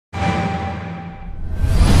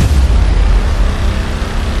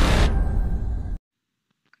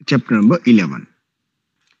Chapter number 11.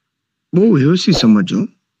 બહુ વ્યવસ્થિત સમજો,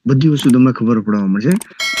 બધી વસ્તુ તમને ખબર પડવા મળશે.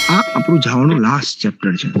 આ આપણું જાવાનું લાસ્ટ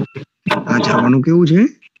ચેપ્ટર છે. આ જાવાનું કેવું છે?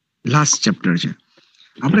 લાસ્ટ ચેપ્ટર છે.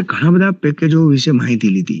 આપણે ઘણા બધા પેકેજો વિશે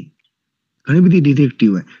માહિતી લીધી, ઘણી બધી ડિટેક્ટિવ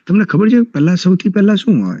હોય. તમને ખબર છે સૌથી પહેલા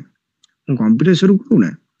શું હોય? હું કોમ્પ્યુટર શરૂ કરું ને,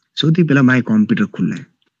 સૌથી પહેલા માય કોમ્પ્યુટર ખુલે.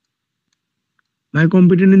 માય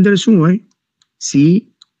કોમ્પ્યુટરની અંદર શું હોય?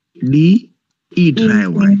 CD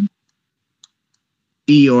ડ્રાઈવ હોય,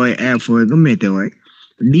 E હોય, F હોય, ગમે તે હોય.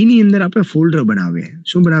 ડી ની અંદર આપણે ફોલ્ડર બનાવીએ.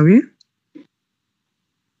 શું બનાવીએ?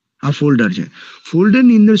 આ ફોલ્ડર છે. ફોલ્ડર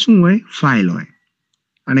ની અંદર શું હોય? ફાઇલ હોય.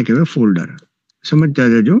 આને કહેવાય ફોલ્ડર. સમજતા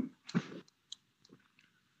જજો.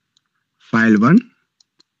 ફાઇલ 1,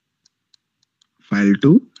 ફાઇલ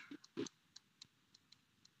 2,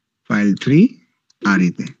 ફાઇલ 3, આ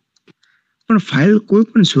રીતે. પણ ફાઇલ કોઈ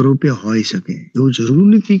પણ સ્વરૂપે હોઈ શકે, એવું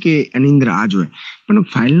જરૂરી નથી કે એની અંદર આ જ હોય. પણ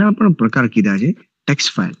ફાઇલના પણ પ્રકાર કીધા છે. Text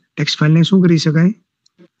file. ટેક્સ્ટ ફાઇલને શું કરી શકાય?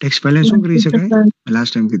 ટેક્સ્ટ ફાઇલને શું કરી શકાય?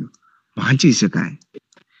 લાસ્ટ ટાઈમ કીધું, વાંચી શકાય.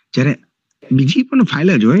 જ્યારે બીજી પણ ફાઇલ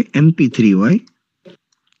જ હોય, MP3 હોય,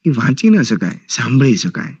 એ વાંચી ન શકાય, સાંભળી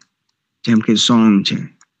શકાય. જેમ કે સોંગ છે.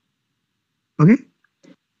 ઓકે,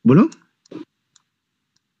 બોલો.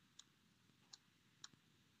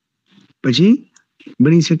 પછી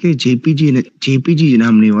બની શકે જેપીજી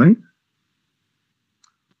નામની હોય,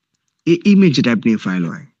 એ ઇમેજ ટાઈપની ફાઇલ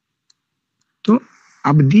હોય. તો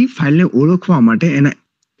આ બધી ફાઇલને ઓળખવા માટે એના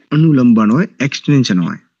અનુલંબન હોય, એક્સટેન્શન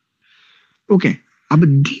હોય. ઓકે, આ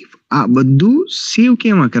બધું સેવ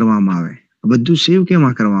કેમાં કરવામાં આવે? બધું સેવ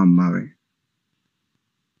કેમાં કરવામાં આવે?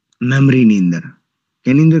 મેમરીની અંદર.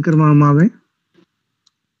 કેની અંદર કરવામાં આવે?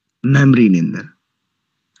 મેમરીની અંદર.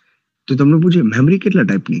 તો તમને પૂછે મેમરી કેટલા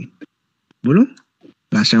ટાઈપની? બોલો.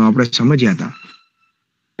 લાસ્ટ ટાઈમ આપણે સમજ્યા હતા.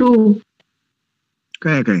 2.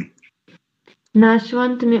 કયા?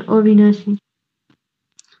 નાશવંત ને અવિનાશી.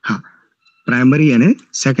 હા, પ્રાઇમરી અને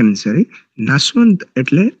સેકન્ડરી. નાશવંત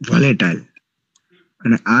એટલે વોલેટાઇલ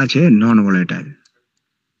અને આ છે નોન વોલેટાઇલ.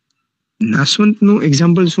 નાશવંતનું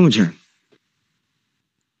એક્ઝામ્પલ શું છે?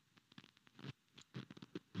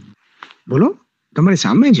 બોલો, તમારી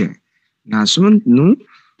સામે છે. નાશવંતનું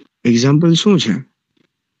એક્ઝામ્પલ શું છે?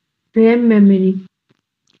 RAM memory.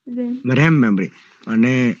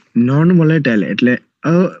 અને નોન વોલેટાઇલ એટલે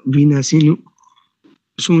અવિનાશીનું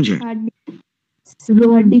શું છે?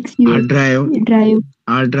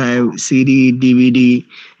 હાર્ડ ડ્રાઈવ, સીડી, ડીવીડી,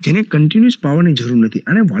 જેને કન્ટિન્યુઅસ પાવરની જરૂર નથી.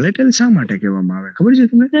 અને વોલેટાઇલ શા માટે કહેવામાં આવે ખબર છે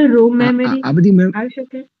તમને? રોમ મેમરી આ બધી આવી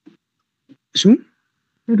શકે. શું?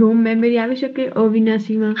 રોમ મેમરી આવી શકે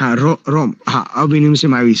અવિનાશીમાં. હા, રોમ. હા,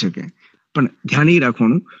 અવિનાશીમાં આવી શકે. પણ ધ્યાન એ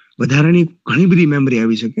રાખવાનું, વધારાની ઘણી બધી મેમરી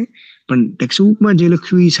આવી શકે. પણ ટેક્સ્ટબુકમાં જે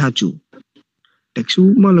લખ્યું એ સાચું.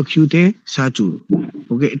 ટેક્સ્ટબુકમાં લખ્યું તે સાચું.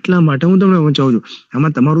 ઓકે, એટલા માટે હું તમને વંચાવું છું.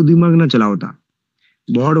 આમાં તમારું દિમાગ ન ચલાવતા.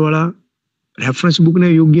 બોર્ડવાળા રેફરન્સ બુકને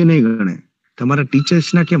યોગ્ય નહીં ગણે, તમારા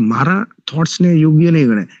ટીચર્સના કે મારા થોટ્સને યોગ્ય નહીં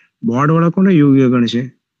ગણે. બોર્ડવાળા કોને યોગ્ય ગણશે?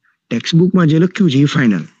 ટેક્સ્ટબુકમાં જે લખ્યું છે એ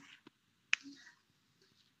ફાઇનલ.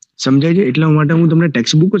 સમજાય છે? એટલા માટે હું તમને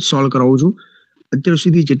ટેક્સ્ટબુક જ સોલ્વ કરાવું છું. અત્યાર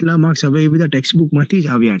સુધી જેટલા માર્ક્સ આવે એ બધા ટેક્સ્ટબુકમાંથી જ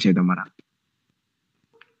આવ્યા છે તમારા.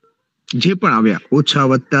 જે પણ આવ્યા, ઓછા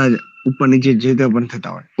વત્તા ઉપર નીચે જે તે પણ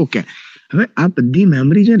થતા હોય. ઓકે, હવે આ બધી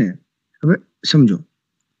મેમરી છે ને, હવે સમજો,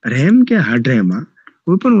 રેમ કે હાર્ડ ડ્રાઈવમાં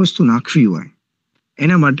કોઈ પણ વસ્તુ નાખવી હોય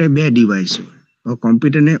એના માટે 2 ડિવાઇસ હોય. હવે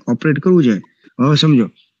કોમ્પ્યુટરને ઓપરેટ કરવું છે. હવે સમજો,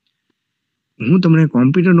 હું તમને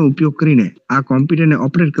કોમ્પ્યુટરનો ઉપયોગ કરીને આ કોમ્પ્યુટરને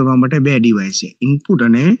ઓપરેટ કરવા માટે 2 ડિવાઇસ છે, ઇનપુટ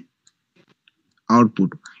અને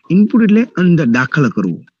આઉટપુટ. ઇનપુટ એટલે અંદર દાખલ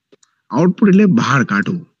કરવું, આઉટપુટ એટલે બહાર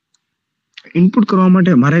કાઢવું. ઇનપુટ કરવા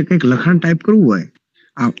માટે મારે કંઈક લખાણ ટાઈપ કરવું હોય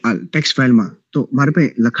આ ટેક્સ્ટ ફાઇલમાં, તો મારે પાસે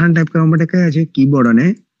લખાણ ટાઈપ કરવા માટે કયા છે? કીબોર્ડ અને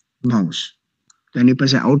માઉસ. તો એની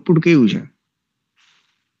પાસે આઉટપુટ કેવું છે?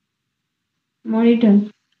 મોનિટર.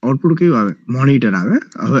 આઉટપુટ કેવું આવે? મોનિટર આવે.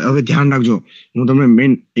 હવે ધ્યાન રાખજો, હું તમને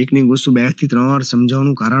મેઇન એકની વસ્તુ 2 થી 3 વાર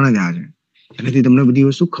સમજાવવાનું કારણ જ આ છે, જેનાથી તમને બધી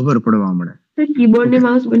વસ્તુ ખબર પડવા મળે. કીબોર્ડ ને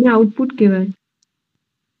માઉસ બંને આઉટપુટ કહેવાય.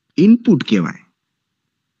 ઇનપુટ કહેવાય,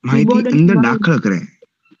 માહિતી અંદર દાખલ કરે.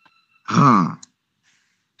 હા,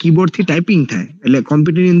 કીબોર્ડ થી ટાઈપિંગ થાય એટલે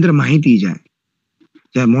કોમ્પ્યુટરની અંદર માહિતી જાય,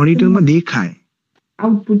 જ્યારે મોનિટરમાં દેખાય.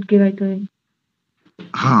 આઉટપુટ કહેવાય તો.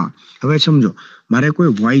 હા, હવે સમજો, મારે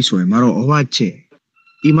કોઈ વોઇસ હોય, મારો અવાજ છે,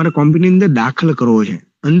 એ મારે કોમ્પ્યુટરની અંદર દાખલ કરવો છે,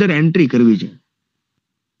 અંદર એન્ટ્રી કરવી છે,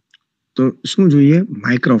 તો શું જોઈએ?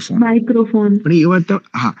 માઇક્રોફોન. પણ એ અવાજ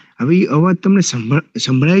હવે એ અવાજ તમને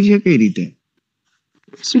સંભળાય છે કઈ રીતે?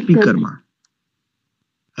 સ્પીકરમાં.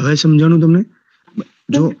 હવે સમજાણું તમને?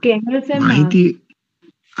 જો માહિતી,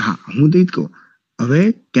 હા, હું તો જ કહું. હવે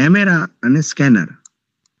કેમેરા અને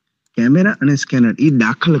સ્કેનર એ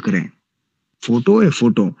દાખલ કરે. ફોટો એ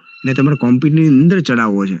ફોટો ને તમારે કોમ્પ્યુટરની અંદર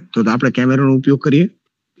ચડાવવો છે તો આપણે કેમેરાનો ઉપયોગ કરીએ,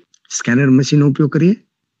 સ્કેનર મશીનનો ઉપયોગ કરીએ,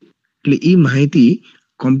 એટલે એ માહિતી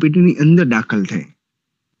કોમ્પ્યુટરની અંદર દાખલ થાય.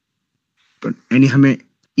 પણ એની સામે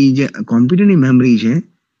એ જે કોમ્પ્યુટરની મેમરી છે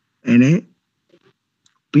એને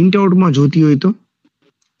પ્રિન્ટ આઉટમાં જોતી હોય તો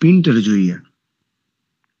પ્રિન્ટર જોઈએ.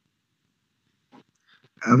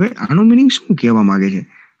 હવે આનો મિનિંગ શું કહેવા માંગે છે?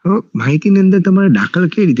 હવે માહિતીની અંદર તમારે દાખલ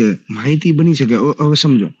કઈ રીતે માહિતી બની શકે? હવે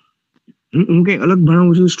સમજો, હું કઈ અલગ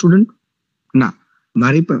ભણાવું છું સ્ટુડન્ટ? ના,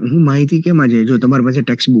 હું માહિતી કેમાં છે? જો તમારી પાસે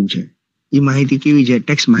ટેક્સ્ટ બુક છે, એ માહિતી કેવી છે?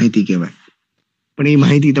 ટેક્સ્ટ માહિતી કહેવાય. પણ એ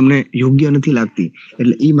માહિતી તમને યોગ્ય નથી લાગતી,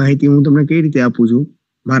 એટલે એ માહિતી હું તમને કઈ રીતે આપું છું?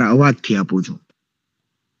 મારા અવાજથી આપું છું.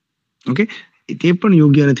 ઓકે, તે પણ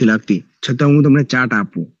યોગ્ય નથી લાગતી, છતાં હું તમને ચાર્ટ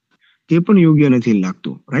આપું, તે પણ યોગ્ય નથી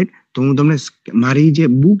લાગતું, રાઈટ? તો હું તમને મારી જે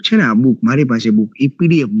બુક છે ને, આ બુક મારી પાસે બુક એ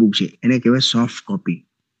પીડીએફ બુક છે, એને કહેવાય સોફ્ટ કોપી.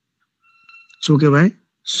 શું કહેવાય?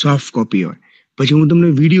 સોફ્ટ કોપી હોય. પછી હું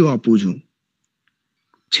તમને વિડીયો આપું છું,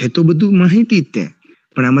 છે તો બધું માહિતી જ તે,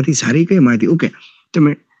 પણ આમાંથી સારી કઈ માહિતી? ઓકે,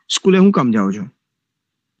 તમે સ્કૂલે શું કામ જાઓ છો?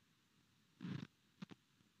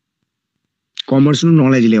 કોમર્સનું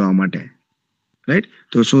નોલેજ લેવા માટે, રાઈટ?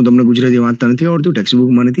 તો શું તમને ગુજરાતી વાંચતા નથી આવડતું? ટેક્સ્ટ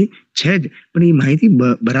બુકમાં નથી? છે જ, પણ એ માહિતી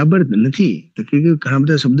બરાબર નથી. તો ઘણા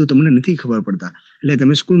બધા શબ્દો તમને નથી ખબર પડતા, એટલે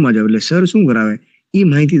તમે સ્કૂલમાં જાઓ, એટલે સર શું કરાવે? એ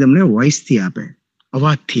માહિતી તમને વોઇસથી આપે,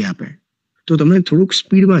 અવાજથી આપે, તો તમને થોડુંક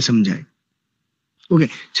સ્પીડમાં સમજાય. ઓકે,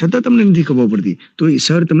 છતાં તમને નથી ખબર પડતી, તો એ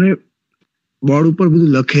સર તમને બોર્ડ ઉપર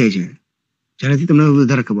બધું લખે છે, જેનાથી તમને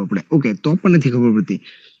વધારે ખબર પડે. ઓકે, તો પણ નથી ખબર પડતી.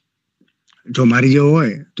 જો મારી જેવો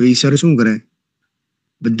હોય તો એ સર શું કરે?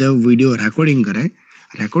 બધા વિડીયો રેકોર્ડિંગ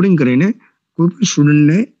કરીને કોઈ પણ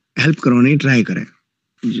સ્ટુડન્ટને હેલ્પ કરવાની ટ્રાય કરે,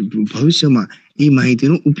 ભવિષ્યમાં એ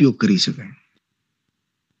માહિતીનો ઉપયોગ કરી શકાય.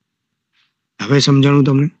 હવે સમજાણું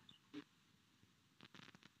તમને?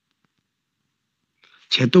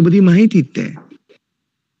 છે તો બધી માહિતી જ તે,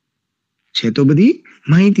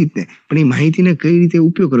 પણ એ માહિતીને કઈ રીતે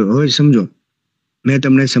ઉપયોગ કર્યો? હવે સમજો, મેં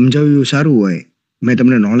તમને સમજાવ્યું સારું હોય, મેં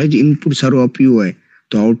તમને નોલેજ ઇનપુટ સારું આપ્યું હોય,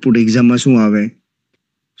 તો આઉટપુટ એક્ઝામમાં શું આવે?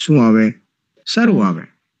 સારું આવે.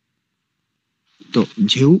 તો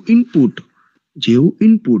જેવું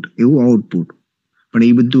ઇનપુટ એવું આઉટપુટ. પણ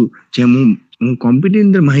એ બધું જેમ હું કોમ્પ્યુટરની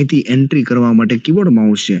અંદર માહિતી એન્ટ્રી કરવા માટે કીબોર્ડ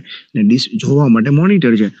માઉસ છે ને જોવા માટે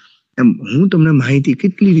મોનિટર છે, એમ હું તમને માહિતી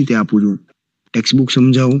કેટલી રીતે આપું છું? ટેક્સ્ટ બુક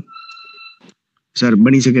સમજાવું, સર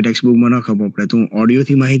બની શકે ટેક્સ્ટ બુકમાં ન ખબર પડે તો હું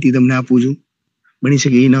ઓડિયોથી માહિતી તમને આપું છું. બની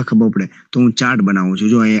શકે એ ન ખબર પડે તો હું ચાર્ટ બનાવું છું.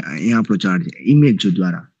 જો અહીંયા આપણો ચાર્ટ છે, ઇમેજ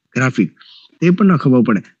દ્વારા ગ્રાફિક, તે પણ ન ખબર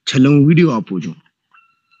પડે, છેલ્લે હું વિડીયો આપું છું.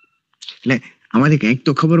 એટલે આમાંથી કંઈક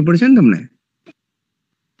તો ખબર પડશે ને તમને?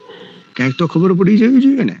 કંઈક તો ખબર પડી જવી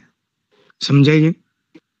જોઈએ ને? સમજાય છે?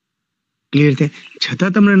 ક્લિયર છે?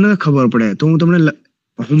 છતાં તમને ન ખબર પડે તો હું તમને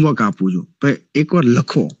હોમવર્ક આપું છું, પણ એકવાર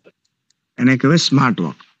લખો, એને કહેવાય સ્માર્ટ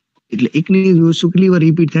વર્ક. એટલે એકની વસ્તુ કેટલી વાર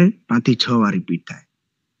રિપીટ થાય? 5 થી 6 વાર રિપીટ થાય.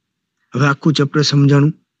 હવે આખું ચેપ્ટર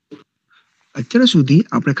સમજાણું. અત્યાર સુધી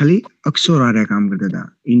આપણે ખાલી અક્ષરો હારે કામ કરતા હતા,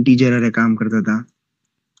 ઇન્ટીજર હારે કામ કરતા હતા,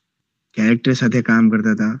 કેરેક્ટર સાથે કામ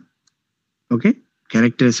કરતા હતા. ઓકે,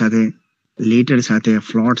 કેરેક્ટર સાથે, લેટર સાથે,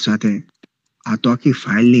 ફ્લોટ સાથે. આ તો આખી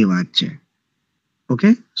ફાઇલની વાત છે. ઓકે,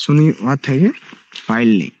 શુંની વાત થાય છે?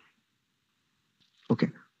 ફાઇલની. ઓકે,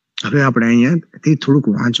 હવે આપણે અહીંયાથી થોડુંક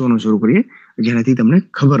વાંચવાનું શરૂ કરીએ, જેનાથી તમને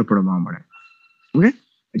ખબર પડવા મળે. ઓકે,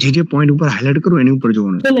 જે પોઈન્ટ ઉપર હાઇલાઇટ કરું એની ઉપર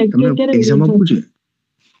જોવાનું. તમને એક્ઝામમાં પૂછે,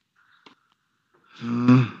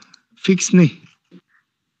 ફિક્સ નહીં,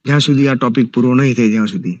 જ્યાં સુધી આ ટોપિક પૂરો નહીં થાય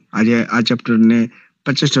ત્યાં સુધી. આજે આ ચેપ્ટરને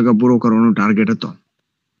 50% પૂરો કરવાનો ટાર્ગેટ હતો.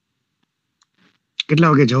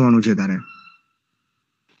 કેટલા વાગે જવાનું છે તારે?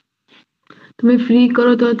 તમે ફ્રી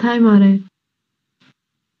કરો તો થાય મારે.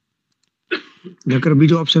 નકર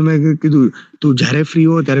બીજો ઓપ્શન મેં કીધું, તું જ્યારે ફ્રી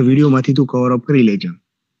હો ત્યારે વિડીયોમાંથી તું કવર અપ કરી લેજે.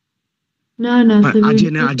 ના પણ આજે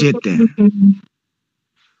ને આજે જ તે,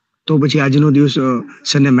 તો પછી આજનો દિવસ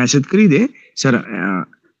સરને મેસેજ કરી દે, સર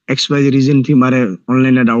XY રીઝનથી મારે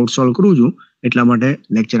ઓનલાઈન ડાઉટ સોલ્વ કરું છું, એટલા માટે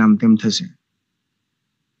લેક્ચર આમ તેમ થશે.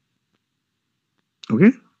 ઓકે,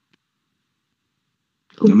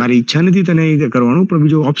 મારી ઈચ્છા નથી તને એ કરવાનું, પણ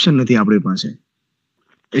બીજો ઓપ્શન નથી આપણી પાસે,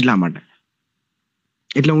 એટલા માટે.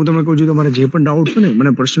 એટલે હું તમને કહું છું, તમારે જે પણ ડાઉટ હોય ને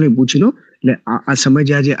મને પર્સનલી પૂછી લો. એટલે આ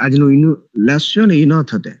સમય જે આજનો લાસ્ટ છે ને એ ન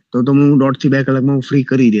થતે, તો હું 1.5 થી 2 કલાકમાં હું ફ્રી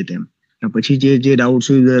કરી દેતે એમ. પછી જે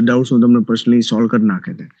ડાઉટ્સ હું તમને પર્સનલી સોલ્વ કરી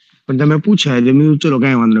નાખે. પણ તમે પૂછ્યા એટલે મેં ચલો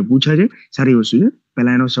કાંઈ વાંધો નહીં, પૂછ્યા છે સારી વસ્તુ છે,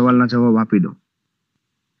 પહેલા એનો સવાલના જવાબ આપી દો.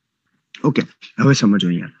 ઓકે, હવે સમજો,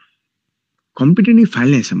 અહીંયા કોમ્પ્યુટરની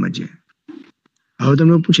ફાઇલને સમજીએ. હવે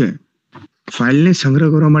તમને પૂછે ફાઇલને સંગ્રહ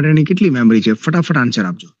કરવા માટેની કેટલી મેમરી છે? ફટાફટ આન્સર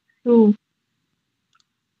આપજો.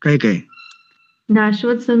 કઈ?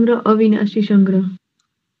 નાશવત સંગ્રહ, અવિનાશી સંગ્રહ.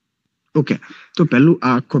 ઓકે, તો પહેલું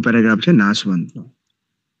આ આખો પેરેગ્રાફ છે નાશવંતનો.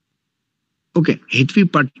 ઓકે, હેતવી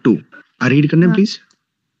પાર્ટ 2 આ રીડ કરને હા. પ્લીઝ.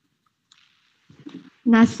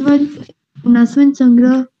 નાશવંત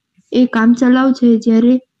સંગ્રહ એ કામચલાઉ છે.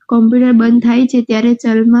 જ્યારે કોમ્પ્યુટર બંધ થાય છે ત્યારે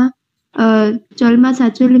ચલમાં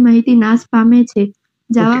સાચવેલી માહિતી નાશ પામે છે. ઓકે,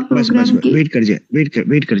 જાવા બસ પ્રોગ્રામ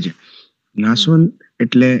વેઇટ કરજે. નાશવંત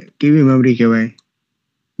એટલે કેવી મેમરી કહેવાય?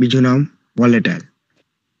 બીજું નામ વોલેટાઇલ.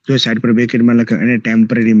 જો સાઈડ પર બ્રેકેટમાં લખે અને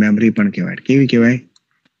ટેમ્પરરી મેમરી પણ કહેવાય. કેવી કહેવાય?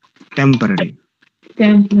 ટેમ્પરરી.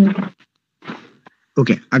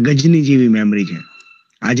 ઓકે, આ ગજની જેવી મેમરી છે.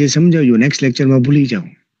 આજે સમજાવ્યું, નેક્સ્ટ લેક્ચરમાં ભૂલી જાઓ.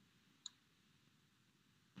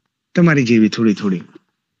 તમારી જેવી થોડી.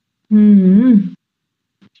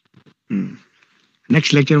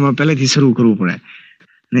 નેક્સ્ટ લેક્ચરમાં પહેલેથી શરૂ કરવું પડે.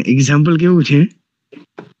 ને એક્ઝામ્પલ કેવું છે?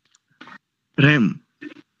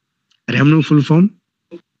 રેમનું full form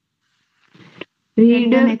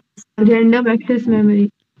random access memory.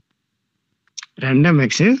 Random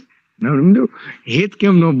access. હેત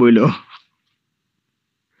કેમ ન બોલ્યો?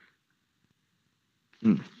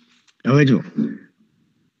 હવે જો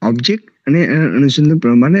ઓબ્જેક્ટ અને અનુસંધાન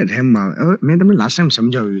પ્રમાણે રેમમાં આવે. હવે મેં તમને લાસ્ટ ટાઈમ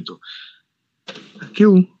સમજાવ્યું હતું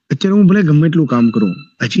કેવું, અત્યારે હું ભલે ગમે એટલું કામ કરું,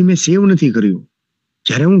 હજી મેં સેવ નથી કર્યું.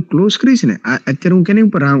 જ્યારે હું ક્લોઝ કરીશ ને, અત્યારે હું કેની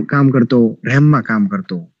ઉપર કામ કરતો? રેમમાં કામ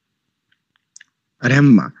કરતો.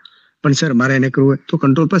 રેમમાં. પણ સર મારે એને કરવું હોય તો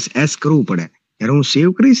કંટ્રોલ+S કરવું પડે. જ્યારે હું સેવ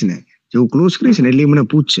કરીશ ને, જેવું ક્લોઝ કરીશ ને, એટલે મને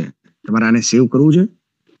પૂછશે તમારે આને સેવ કરવું છે?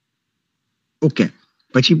 ઓકે,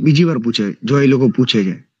 પછી બીજી વાર પૂછે. જો એ લોકો પૂછે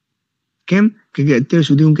છે કેમ કે અત્યાર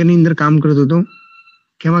સુધી હું કેની અંદર કામ કરતો હતો?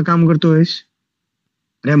 કેમાં કામ કરતો હોઈશ?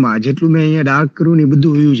 રેમાં. જેટલું મેં અહીંયા ડાર્ક કર્યું ને એ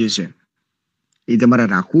બધું વયું જશે. એ તમારે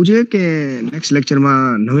રાખવું છે કે નેક્સ્ટ લેક્ચરમાં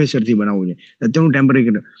નવેસરથી બનાવવું છે? અત્યારે હું ટેમ્પરરી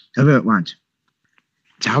કર્યો. હવે વાંચ.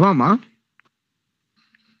 જાવામાં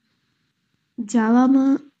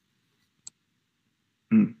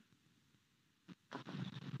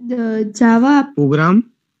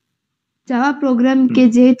જાવા પ્રોગ્રામ કે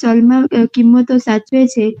જે ચલમાં કિંમતો સાચવે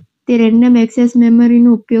છે તે રેન્ડમ એક્સેસ મેમરીનો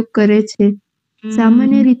ઉપયોગ કરે છે.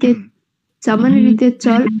 સામાન્ય રીતે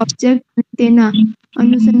ચલ, ઓબ્જેક્ટ અને તેના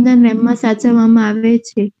અનુસંધાન રેમમાં સાચવવામાં આવે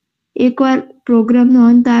છે. એકવાર પ્રોગ્રામનો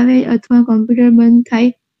અંત આવે અથવા કોમ્પ્યુટર બંધ થાય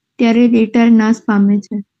ત્યારે ડેટા નાશ પામે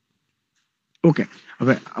છે. ઓકે,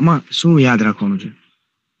 હવે આમાં શું યાદ રાખવાનું છે?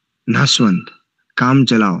 નાશવંત, કામ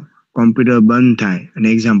ચલાવો, કોમ્પ્યુટર બંધ થાય અને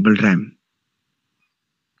એક્ઝામ્પલ રેમ.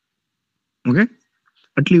 ઓકે,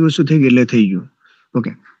 આટલી વસ્તુ થઈ ગઈ એટલે થઈ ગયું.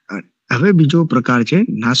 ઓકે, હવે બીજો પ્રકાર છે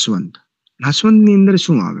નાશવંતની અંદર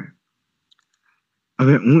શું આવે?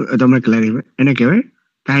 હવે હું તમને ક્લેરિફાય. એને કહેવાય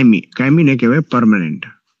કાયમીને કહેવાય પરમાનન્ટ.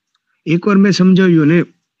 એકવાર મેં સમજાવ્યું ને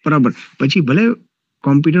બરાબર, પછી ભલે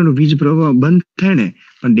કોમ્પ્યુટરનો વીજ પ્રવાહ બંધ થાય ને,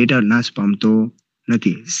 પણ ડેટા નાશ પામતો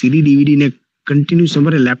નથી. સીડી ડીવીડીને કન્ટિન્યુઅસ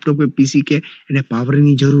તમારે લેપટોપ કે પીસી કે એને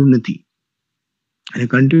પાવરની જરૂર નથી. અને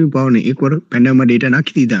કન્ટિન્યુ પાવર ને એકવાર પેનલમાં ડેટા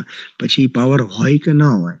નાખી દીધા પછી પાવર હોય કે ન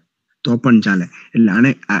હોય તો પણ ચાલે. એટલે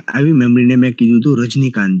આને આવી મેમરીને મેં કીધું હતું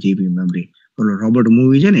રજનીકાંત જેવી મેમરી. ઓલો રોબોટ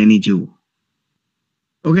મૂવી છે ને એની જેવું.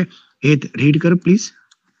 ઓકે, હેત રીડ કર પ્લીઝ.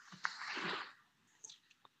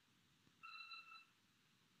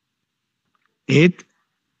 હેત,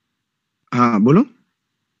 હા બોલો.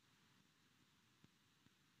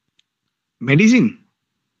 મેડિસિન.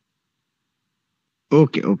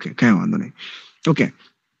 ઓકે, કઈ વાંધો નહીં. ઓકે,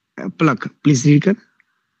 પ્લક પ્લીઝ રીડ કર.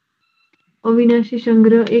 અવિનાશી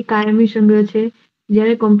સંગ્રહ એ કાયમી સંગ્રહ છે.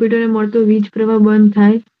 જ્યારે કોમ્પ્યુટરને મળતો વીજ પ્રવાહ બંધ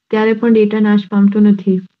થાય ત્યારે પણ ડેટા નાશ પામતો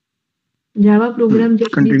નથી. Java program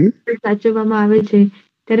continue. સાચવવામાં આવે છે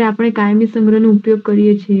ત્યારે આપણે કાયમી સંગ્રહનો ઉપયોગ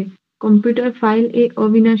કરીએ છીએ. કોમ્પ્યુટર ફાઇલ એ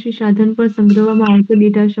અવિનાશી સાધન પર સંગ્રહવામાં આવતો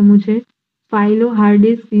ડેટા સમૂહ છે. ફાઇલો hard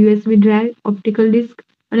disk, USB drive, optical disk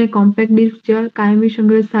અને કોમ્પેક્ટ ડિસ્ક જેવા કાયમી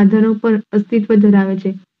સંગ્રહ સાધનો પર અસ્તિત્વ ધરાવે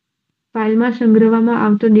છે. ફાઇલમાં સંગ્રહવામાં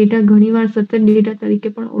આવતો ડેટા ઘણીવાર સતત ડેટા તરીકે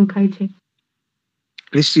પણ ઓળખાય છે.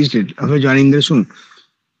 હવે જો આની અંદર શું?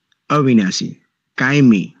 અવિનાશી,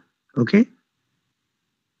 કાયમી. Okay,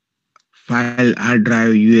 file, hard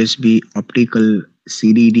drive, USB, optical,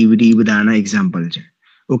 સીડી ડીવીડી બધા આના એક્ઝામ્પલ છે.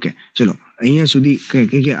 ઓકે, ચલો અહીંયા સુધી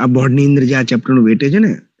કે આ બોર્ડની અંદર જે આ ચેપ્ટરનું વેટેજ છે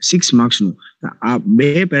ને 6 માર્ક્સનું, આ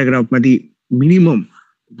 2 પેરેગ્રાફમાંથી મિનિમમ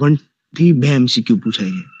 1 થી 2 MCQ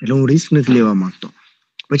પૂછાય છે. એટલે હું રિસ્ક નથી લેવા માંગતો.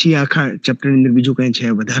 પછી આખા ચેપ્ટરની અંદર બીજું કઈ છે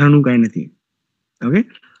વધારાનું કઈ નથી. ઓકે,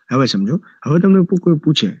 હવે સમજો. હવે તમને કોઈ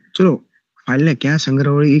પૂછે ચલો ફાઇલને ક્યાં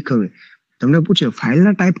સંગ્રહવી એ ખબર, તમને પૂછે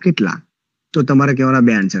ફાઇલના ટાઈપ કેટલા, તો તમારે કહેવાના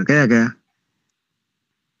 2 આન્સર. કયા?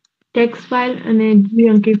 ટેક્સ્ટ ફાઇલ અને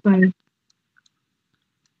દ્વિઅંકી ફાઇલ.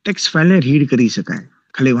 ટેક્સ્ટ ફાઇલને રીડ કરી શકાય,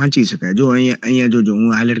 ખાલી વાંચી શકાય. જો અહીંયા જોજો, હું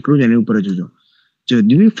હાઇલાઇટ કરું છું એની ઉપર જોજો. જો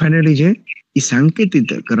દ્વિફાઇનરી છે એ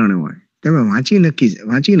સાંકેતિકરણ હોય, તમે વાંચી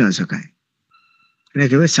ન શકાય. એને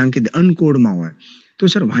કહેવાય સાંકેતિક અનકોડમાં હોય. તો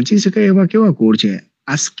સર વાંચી શકાય એવા કેવા કોડ છે?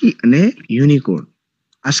 આસ્કી અને યુનિકોડ.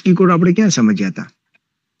 આસ્કી કોડ આપણે ક્યાં સમજ્યા હતા?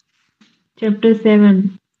 ચેપ્ટર 7.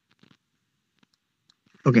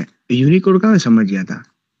 ઓકે, યુનિકોડ ક્યાં સમજ્યા હતા?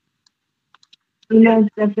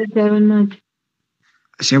 ચેપ્ટર 7 માં જ.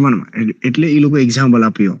 7 માં. એટલે એ લોકો એક્ઝામ્પલ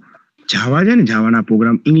આપ્યો. જાવા છે ને, જાવાના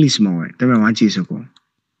પ્રોગ્રામ ઇંગ્લિશમાં હોય, તમે વાંચી શકો.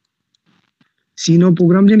 સી નો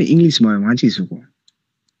પ્રોગ્રામ છે ને ઇંગ્લિશમાં હોય, વાંચી શકો.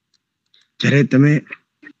 જ્યારે તમે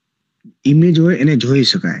ઇમેજ હોય એને જોઈ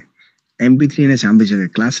શકાય, MP3 એને સાંભળી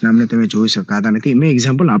શકાય, ક્લાસ નામને તમે જોઈ શકાતા નથી. મેં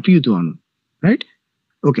એક્ઝામ્પલ આપ્યું હતું આનું, રાઈટ?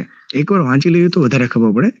 ઓકે, એકવાર વાંચી લઈએ તો વધારે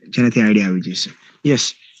ખબર પડે, જેનાથી આઈડિયા આવી જશે. યસ,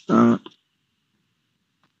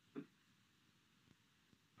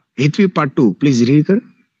 હિતવી પાર્ટ 2 પ્લીઝ રીડ કર.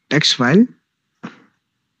 Text file.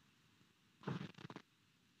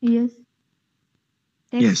 Yes.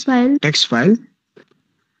 Yes, text file text file.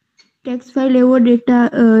 Text file એવો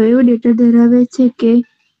ડેટા ધરાવે છે કે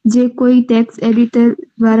જે કોઈ ટેક્સ્ટ એડિટર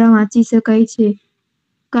દ્વારા વાંચી શકાય છે,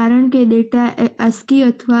 કારણ કે ડેટા ASCII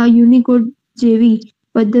અથવા યુનિકોડ જેવી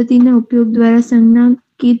પદ્ધતિના ઉપયોગ દ્વારા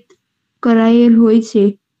સંજ્ઞાકિત કરાયેલ હોય છે.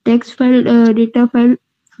 ટેક્સ્ટ ફાઇલ ડેટા ફાઇલ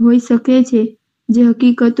હોઈ શકે છે જે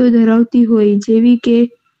હકીકતો ધરાવતી હોય, જેવી કે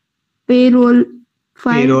પેરોલ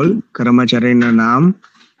ફાઇલ, પેરોલ, કર્મચારીના નામ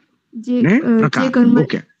જે ને જે પ્રકાર.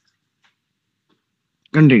 Okay,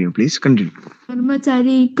 continue please, continue.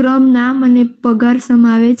 કર્મચારી ક્રમ, નામ અને પગાર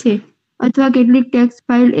સમાવે છે. અથવા કેટલીક ટેક્સ્ટ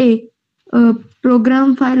ફાઇલ પ્રોગ્રામ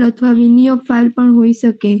ફાઇલ અથવા વિનિયોગ ફાઇલ પણ હોઈ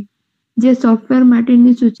શકે, જે સોફ્ટવેર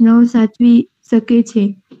માટેની સૂચનાઓ સાચવી શકે છે.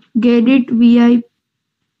 ગેડિટ, VI,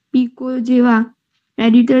 પીકો જેવા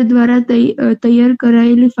એડિટર દ્વારા તૈયાર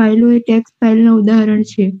કરાયેલી ફાઇલો એ ટેક્સ્ટ ફાઇલના ઉદાહરણ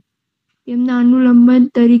છે. તેમના અનુલંબન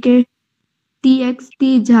તરીકે TXT,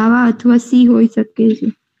 જાવા અથવા સી હોઈ શકે છે.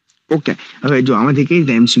 ઓકે, હવે જો આમાંથી કઈ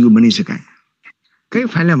રીતે MCQ બની શકાય? કઈ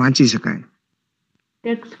ફાઇલને વાંચી શકાય?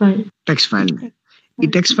 Text file. Text file. એ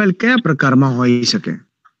ટેક્સ્ટ ફાઇલ કયા પ્રકારમાં હોઈ શકે?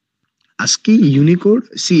 ASCII, યુનિકોડ,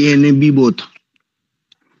 C અને B both.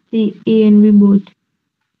 C, A and B both.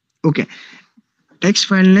 Okay, text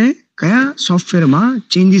ફાઇલને કયા સોફ્ટવેરમાં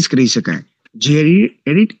ચેન્જીસ કરી શકાય?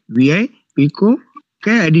 gedit, VI, pico,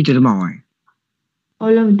 કયા એડિટરમાં હોય?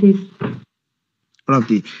 All of this.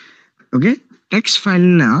 ઓળખતી. Okay, text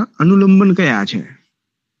ફાઇલના અનુલંબન કયા છે?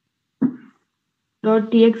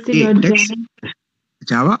 .txt, એ ટેક્સ્ટ,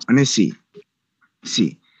 જાવા અને સી.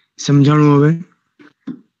 સમજાણું હવે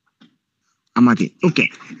આમાંથી? ઓકે,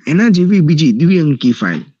 એના જેવી બીજી દ્વિઅંકી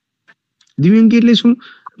ફાઇલ. દ્વિઅંકી એટલે શું?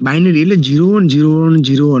 બાઇનરી, એટલે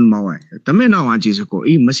 010101 માં હોય. તમે ના વાંચી શકો,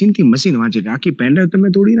 એ મશીનથી મશીન વાંચે. આખી પેનડ્રાઈવ તમે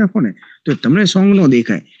તોડી નાખો ને તો તમને સોંગ ન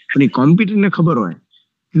દેખાય, પણ એ કોમ્પ્યુટરને ખબર હોય.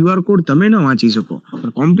 QR કોડ તમે ના વાંચી શકો,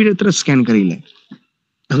 પણ કોમ્પ્યુટર તરત સ્કેન કરી લે.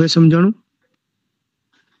 હવે સમજાણું?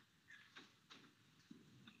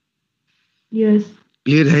 Yes.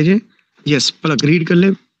 ક્લિયર થાય છે? યસ, પલક રીડ કરી લે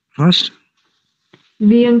ફર્સ્ટ.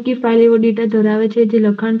 દ્વિઅંકી ફાઇલ એવો ડેટા ધરાવે છે જે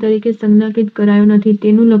લખાણ તરીકે સંજ્ઞાકિત કરાયો નથી.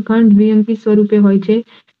 તેનું લખાણ દ્વિઅંકી સ્વરૂપે હોય છે.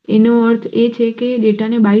 એનો અર્થ એ છે કે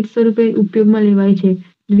ડેટાને બાઇટ સ્વરૂપે ઉપયોગમાં લેવાય છે.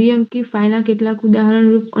 દ્વિઅંકી ફાઇલના કેટલાક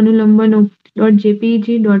ઉદાહરણરૂપ અનુલંબનો .jpeg,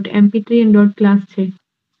 .mp3 અને .class છે.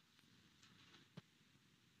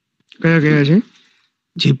 કયા કયા છે?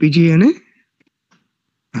 જેપીજી અને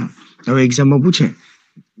હવે એક્ઝામમાં પૂછે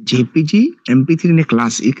જેપીજી, MP3 અને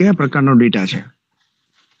ક્લાસ એ કયા પ્રકારનો ડેટા છે?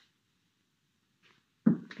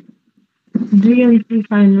 દ્વિઅંકી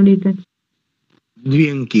ફાઇલનો ડેટા છે.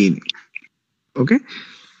 દ્વિઅંકી. ઓકે,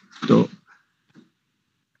 તો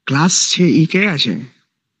ક્લાસ છે એ કયા છે?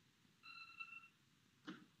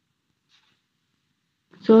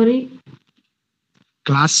 સોરી,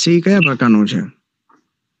 ક્લાસ છે એ કયા પ્રકારનો છે?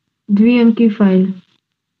 દ્વિઅંકી ફાઇલ.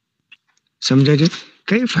 સમજાય છે?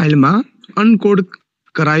 કઈ ફાઇલમાં અનકોડ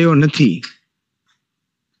કરાયો નથી?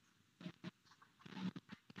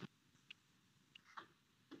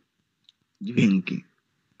 દ્વિઅંકી.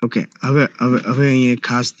 ઓકે, હવે અહીંયા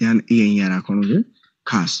ખાસ ધ્યાન એ અહીંયા રાખવાનું છે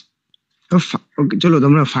ખાસ. ઓકે, ચલો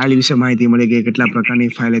તમને ફાઇલ વિશે માહિતી મળી ગઈ, કેટલા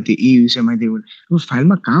પ્રકારની ફાઇલ હતી એ વિશે માહિતી મળી. હવે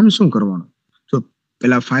ફાઇલમાં કામ શું કરવાનું? તો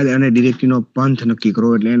પેલા ફાઇલ અને ડિરેક્ટરીનો પંથ નક્કી કરો,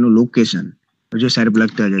 એટલે એનું લોકેશન જો સાહેબ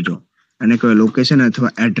લખતા જજો. અને કહેવાય લોકેશન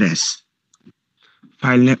અથવા એડ્રેસ.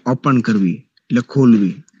 ફાઇલને ઓપન કરવી એટલે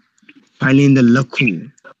ખોલવી, ફાઇલની અંદર લખવું,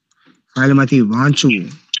 ફાઇલમાંથી વાંચવું,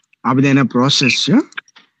 આ બધા એના પ્રોસેસ છે,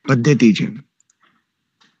 પદ્ધતિ છે.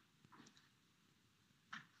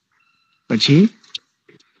 પછી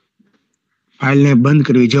ફાઇલને બંધ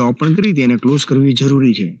કરવી, જે ઓપન કરી હતી એને ક્લોઝ કરવી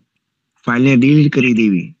જરૂરી છે. ફાઇલને ડિલીટ કરી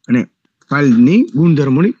દેવી અને ફાઇલની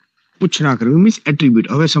ગુણધર્મોની પૂછના કરવી, મીન્સ એટ્રીબ્યુટ.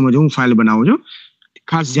 હવે સમજો, હું ફાઇલ બનાવું છું,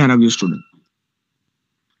 ખાસ ધ્યાન આપજો સ્ટુડન્ટ.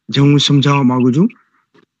 જે હું સમજાવવા માંગુ છું,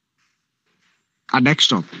 આ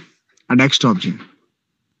ડેસ્કટોપ છે.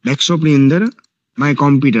 ડેસ્કટોપ ની અંદર માય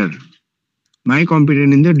કોમ્પ્યુટર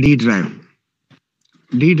ની અંદર ડી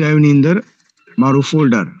ડ્રાઈવ ની અંદર મારું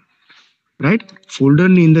ફોલ્ડર, રાઈટ. ફોલ્ડર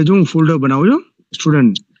ની અંદર જો હું ફોલ્ડર બનાવું છું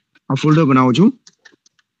સ્ટુડન્ટ, આ ફોલ્ડર બનાવું છું,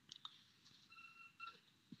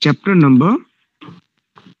 ચેપ્ટર નંબર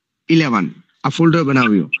 11 આ ફોલ્ડર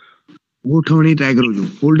બનાવ્યું, ગોઠવણી ટ્રાય કરું છું.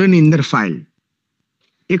 ફોલ્ડર ની અંદર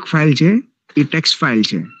એક ફાઇલ છે, એ ટેક્સ્ટ ફાઇલ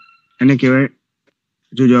છે, એને કહેવાય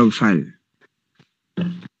જોજો ફાઇલ.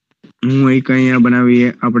 હું એક અહીંયા બનાવીએ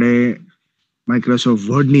આપણે માઇક્રોસોફ્ટ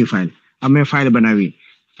વર્ડ ની ફાઇલ. આ મેં ફાઇલ બનાવી,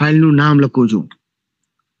 ફાઇલનું નામ લખું છું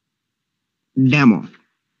ડેમો.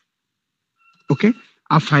 ઓકે,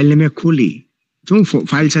 આ ફાઇલને મેં ખોલી, હું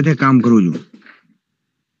ફાઇલ સાથે કામ કરું છું.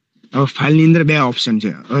 હવે ફાઇલની અંદર બે ઓપ્શન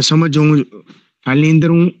છે. હવે સમજો, હું ફાઇલની અંદર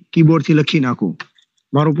હું કીબોર્ડથી લખી નાખું,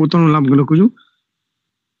 મારું પોતાનું નામ લખું છું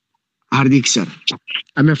હાર્દિક સર.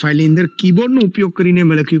 અમે ફાઇલની અંદર કીબોર્ડનો ઉપયોગ કરીને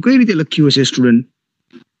મેં લખ્યું. કઈ રીતે લખ્યું હશે સ્ટુડન્ટ?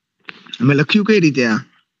 અમે લખ્યું કઈ રીતે? આ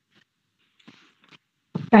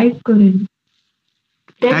ટાઈપ કરી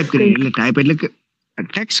ટાઈપ એટલે કે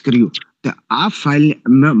ટેક્સ્ટ કર્યું. તો આ ફાઇલ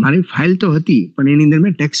મારી ફાઇલ તો હતી, પણ એની અંદર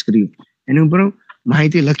મેં ટેક્સ્ટ કર્યું, એની ઉપર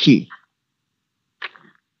માહિતી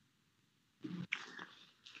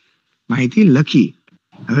લખી.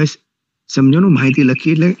 હવે સમજવાનું, માહિતી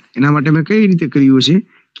લખી એટલે એના માટે મેં કઈ રીતે કર્યું છે?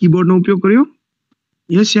 કીબોર્ડનો ઉપયોગ કર્યો?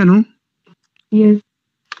 યસ યા નો? યસ.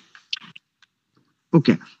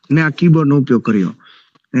 ઓકે, મેં આ કીબોર્ડનો ઉપયોગ કર્યો.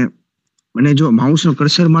 અને જો માઉસનો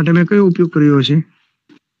કર્સર માટે મેં કયો ઉપયોગ કર્યો છે?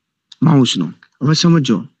 માઉસનો. હવે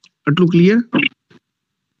સમજો, આટલું ક્લિયર?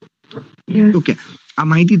 ઓકે, આ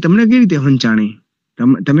માહિતી તમને કઈ રીતે વંચાણી?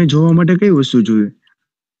 તમે જોવા માટે કઈ વસ્તુ જોઈએ?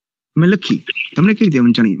 મેં લખી, તમને કઈ રીતે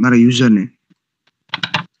વંચાણી? મારા યુઝરને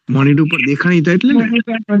મોનિટર ઉપર દેખાણી તો એટલે ને.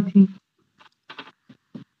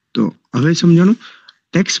 તો હવે સમજવાનું,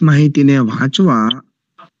 ટેક્સ્ટ માહિતીને વાંચવા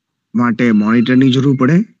માટે મોનિટરની જરૂર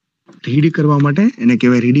પડે, રીડ કરવા માટે એને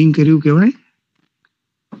કહેવાય રીડિંગ કર્યું કહેવાય.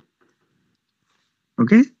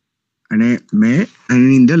 ઓકે, અને મેં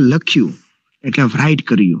એની અંદર લખ્યું એટલે રાઇટ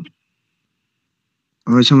કર્યું.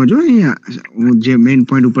 હવે સમજો, અહીંયા હું જે મેઇન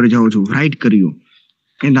પોઈન્ટ ઉપર જાઉં છું, રાઇટ કર્યું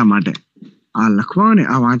એના માટે, આ લખવા અને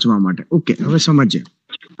આ વાંચવા માટે. ઓકે, હવે સમજે,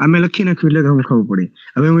 આ મેં લખી નાખ્યું એટલે તમને ખબર પડી.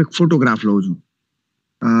 હવે હું એક ફોટોગ્રાફ લઉં છું,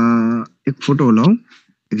 એક ફોટો લઉં,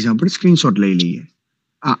 એક્ઝામ્પલ સ્ક્રીનશોટ લઈ લઈએ.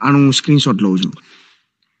 આનું હું સ્ક્રીનશોટ લઉં છું.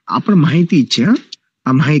 આ પણ માહિતી જ છે,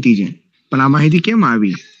 આ માહિતી છે, પણ આ માહિતી કેમ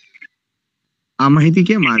આવી?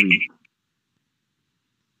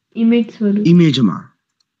 ઇમેજમાં,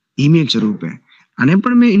 ઇમેજ સ્વરૂપે. આને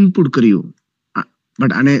પણ મેં ઇનપુટ કર્યું,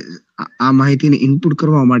 બટ આને આ માહિતીને ઇનપુટ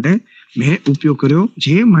કરવા માટે મેં ઉપયોગ કર્યો,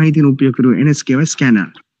 જે માહિતીનો ઉપયોગ કર્યો એને કહેવાય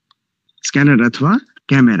સ્કેનર અથવા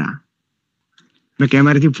કેમેરા. મેં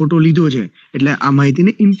કેમેરાથી ફોટો લીધો છે એટલે આ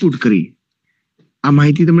માહિતીને ઇનપુટ કરી. આ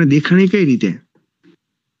માહિતી તમને દેખાણી કઈ રીતે?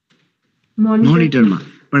 મોનિટરમાં.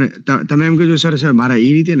 પણ તમે એમ કહેજો સર મારે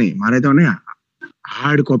એ રીતે નહીં, મારે તો ને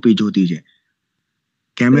હાર્ડ કોપી જોતી છે.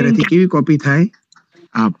 કેમેરાથી કેવી કોપી થાય?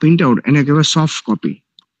 આ પ્રિન્ટ આઉટ, એને કહેવાય સોફ્ટ કોપી.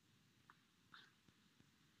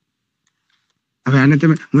 હવે આને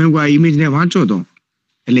તમે, હું આ ઇમેજને વાંચો તો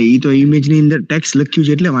એટલે એ તો ઇમેજની અંદર ટેક્સ્ટ લખ્યું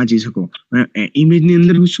છે એટલે વાંચી શકો. ઇમેજની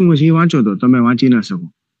અંદર શું છે એ વાંચો તો તમે વાંચી ના શકો.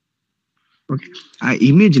 ઓકે, આ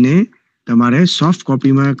ઇમેજને તમારે સોફ્ટ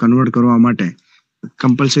કોપીમાં કન્વર્ટ કરવા માટે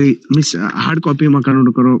કમ્પલસરી મીન્સ હાર્ડ કોપીમાં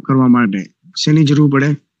કન્વર્ટ કરવા માટે શેની જરૂર પડે?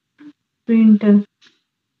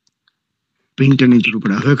 પ્રિન્ટરની જરૂર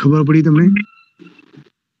પડે. હવે ખબર પડી તમને?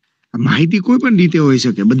 માહિતી કોઈ પણ રીતે હોઈ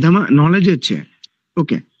શકે, બધામાં નોલેજ જ છે.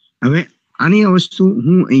 ઓકે, હવે આની આ વસ્તુ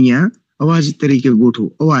હું અહીંયા અવાજ તરીકે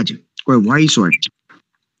ગોઠવું. અવાજ, કોઈ વોઇસ હોય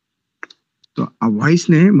તો આ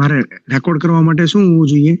વોઇસને મારે રેકોર્ડ કરવા માટે શું હોવું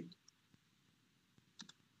જોઈએ?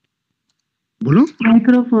 બોલો.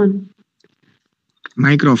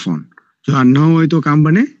 માઇક્રોફોન. જો આ ન હોય તો કામ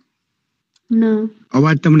બને?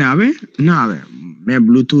 અવાજ તમને આવે? ના આવે. મેં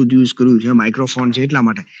બ્લુટૂથ યુઝ કર્યું છે, માઇક્રોફોન છે, એટલા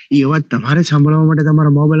માટે. એ અવાજ તમારે સાંભળવા માટે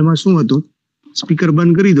તમારા મોબાઈલમાં શું હતું? સ્પીકર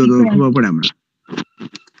બંધ કરી દો તો ખબર પડે. હમણાં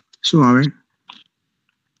શું આવે?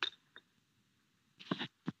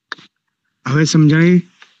 હવે સમજાય?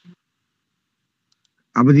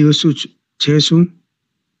 આ બધી વસ્તુ છે શું?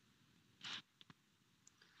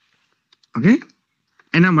 ઓકે,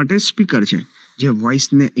 એના માટે સ્પીકર છે જે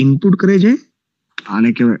વોઇસને ઇનપુટ કરે છે. આને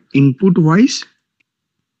કહેવાય ઇનપુટ વોઇસ,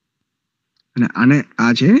 અને આને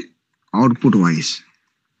આ છે આઉટપુટ વોઇસ.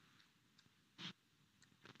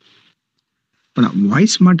 પણ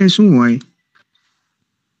વોઇસ માટે શું હોય?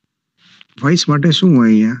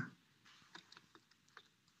 અહીંયા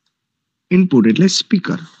ઇનપુટ એટલે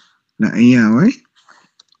સ્પીકર, અને અહીંયા હોય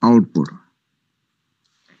આઉટપુટ.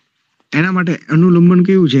 એના માટે અનુલંબન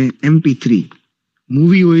કેવું છે? MP3.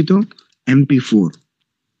 મૂવી હોય તો MP4.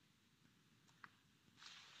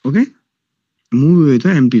 ઓકે, મૂવી હોય તો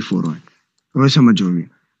MP4 હોય. હવે સમજો,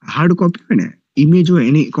 હાર્ડ કોપી હોય ને, ઇમેજ હોય,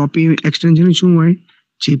 એની કોપી એક્સટેન્શન શું હોય?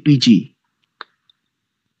 JPG.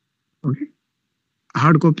 ઓકે,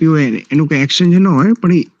 હાર્ડ કોપી હોય એનું કઈ એક્સટેન્શન ન હોય,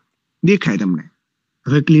 પણ એ દેખાય તમને.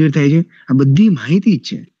 હવે ક્લિયર થાય છે? આ બધી માહિતી જ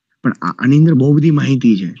છે, પણ આની અંદર બહુ બધી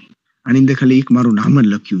માહિતી છે. આની અંદર ખાલી એક મારું નામ જ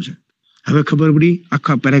લખ્યું છે. હવે ખબર પડી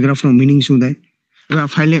આખા પેરેગ્રાફનો મિનિંગ શું થાય? હવે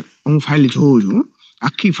આ ફાઇલ હું ફાઇલ જોઉં છું,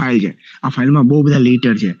 આખી ફાઇલ છે. આ ફાઇલમાં બહુ બધા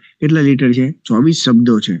લીટર છે. કેટલા લીટર છે? 24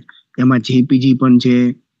 શબ્દો છે. એમાં JPG પણ છે,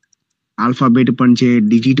 આલ્ફાબેટ પણ છે,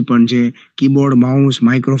 ડિજિટ પણ છે, કીબોર્ડ, માઉસ,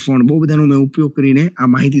 માઇક્રોફોન, બહુ બધાનો મેં ઉપયોગ કરીને આ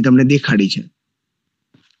માહિતી તમને દેખાડી છે.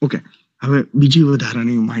 ઓકે, હવે બીજી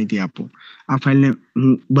વધારાની માહિતી આપો. આ ફાઇલને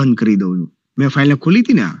હું બંધ કરી દઉં છું. મેં ફાઇલને ખોલી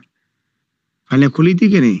હતી ને, આ ફાઇલને ખોલી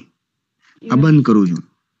હતી કે નહીં? આ બંધ કરું છું,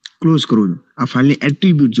 ક્લોઝ કરું છું. આ ફાઇલની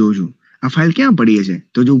એટ્રીબ્યુટ જોઉં છું. આ ફાઇલ ક્યાં પડી છે?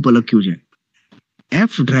 તો જો ઉપર લખ્યું છે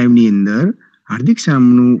F ડ્રાઈવની અંદર હાર્દિક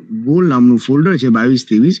સામનું ગોલ નામનું ફોલ્ડર છે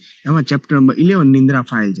 22-23, એમાં ચેપ્ટર નંબર 11 ની અંદર આ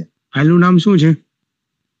ફાઇલ છે. ફાઇલનું નામ શું છે?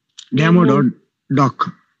 demo.doc.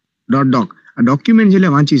 આ ડોક્યુમેન્ટ એટલે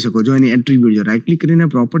વાંચી શકો છો. એની એટ્રીબ્યુટ છે. રાઈટ ક્લિક કરીને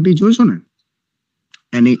પ્રોપર્ટી જોશો ને,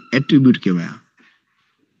 એની એટ્રીબ્યુટ કહેવાય.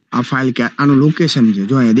 આ ફાઇલ કે આનું લોકેશન છે,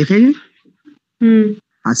 જો અહીંયા દેખાય છે.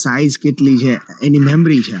 આ સાઇઝ કેટલી છે, એની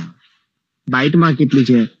મેમરી છે, બાઇટમાં કેટલી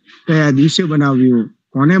છે, કયા દિવસે બનાવ્યું,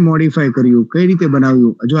 કોને મોડિફાય કર્યું, કઈ રીતે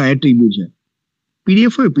બનાવ્યું, જો આ એટ્રીબ્યુટ છે.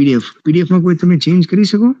 PDF હોય, પીડીએફમાં કોઈ તમે ચેન્જ કરી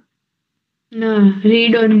શકો? ના,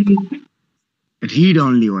 રીડ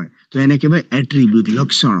ઓનલી હોય તો એને કહેવાય એટ્રીબ્યુટ,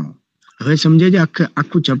 લક્ષણો. હવે સમજાય છે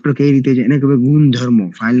આખું ચેપ્ટર કઈ રીતે છે? એને કહેવાય ગુણધર્મો,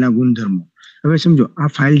 ફાઇલના ગુણધર્મો. હવે સમજો, આ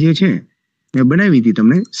ફાઇલ જે છે મેં બનાવી હતી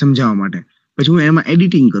તમને સમજાવવા માટે, પછી હું એમાં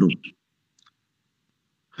એડિટિંગ કરું.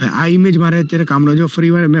 હવે આ ઇમેજ મારે અત્યારે કામનો, જો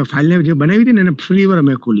ફરી વાર મેં ફાઇલને જે બનાવી હતી ને એને ફરી વાર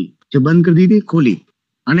મેં ખોલી, જે બંધ કરી દીધી ખોલી,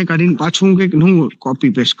 આને કાઢીને પાછું હું કંઈક હું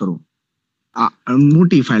કોપી પેસ્ટ કરું. આ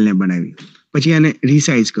મોટી ફાઇલને બનાવી, પછી એને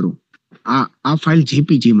રિસાઇઝ કરું. આ ફાઇલ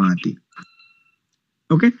JPG માં હતી.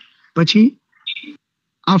 ઓકે, પછી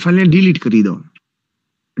આ ફાઇલને ડિલીટ કરી દો.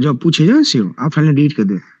 જો પૂછે છે સેવ, આ ફાઇલને ડિલીટ કરી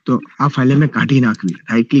દો, તો આ ફાઇલને મેં કાઢી નાખવી.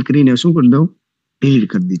 રાઈટ ક્લિક કરીને શું કરી દઉં? ડિલીટ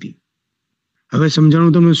કરી દીધી. હવે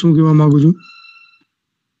સમજાણું તમને શું કહેવા માંગુ છું?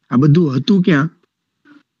 આ બધું હતું ક્યાં?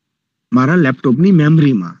 મારા લેપટોપની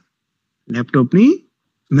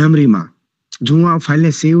મેમરીમાં. જો હું આ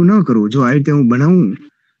ફાઇલને સેવ ન કરું, જો આ રીતે હું બનાવું,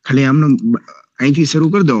 ખાલી આમને અહીંથી શરૂ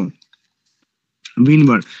કરી દઉં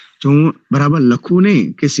વિનવર્ડ, જો હું બરાબર લખું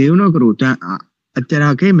નહીં કે સેવ ન કરું, ત્યાં અત્યારે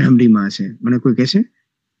આ કઈ મેમરીમાં હશે? મને કોઈ કહેશે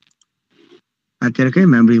અત્યારે કઈ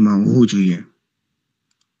મેમરીમાં હોવું જોઈએ?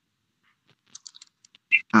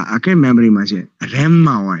 આ કઈ મેમરીમાં છે?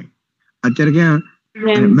 રેમમાં હોય. અત્યારે ક્યાં?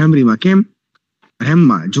 મેમરીમાં. કેમ?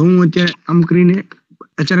 રેમમાં. જો હું અત્યારે આમ કરીને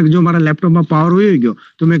અચાનક જો મારા લેપટોપમાં પાવર વયો ગયો,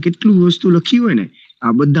 તો મેં કેટલું વસ્તુ લખી હોય ને,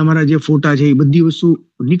 આ બધા મારા જે ફોટા છે એ બધી વસ્તુ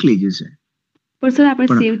નીકળી જશે. પણ સર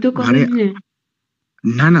આપણે સેવ તો કર્યું જ ને.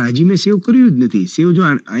 ના, હજી મેં સેવ કર્યું જ નથી. સેવ જો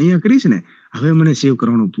અહીંયા કરીશ ને, હવે મને સેવ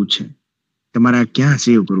કરવાનું પૂછશે, તમારે આ ક્યાં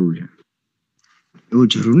સેવ કરવું છે? એવું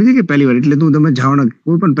જરૂર નથી કે પહેલી વાર, એટલે તું તમે જાઓ ને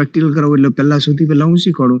કોઈ પણ પ્રેક્ટિકલ કરાવો એટલે સૌથી પહેલા હું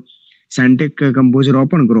શીખવાડું, સાયન્ટેક કમ્પોઝર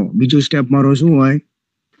ઓપન કરો. બીજું સ્ટેપ મારો શું હોય?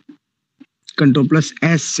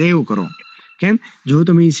 Ctrl+S સેવ કરો. કેમ? જો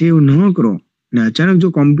તમે સેવ ન કરો ને અચાનક જો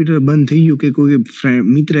કોમ્પ્યુટર બંધ થઈ ગયું, કે કોઈ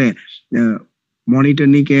મિત્રે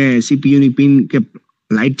મોનિટરની કે CPU ની પિન કે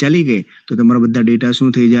લાઇટ ચાલી ગઈ, તો તમારા બધા ડેટા શું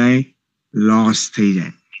થઈ જાય? લોસ થઈ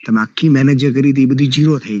જાય. તમે આખી મહેનત જે કરી હતી એ બધી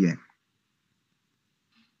ઝીરો થઈ જાય.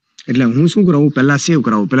 એટલે હું શું કરાવું? પહેલા સેવ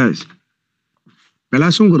કરાવું.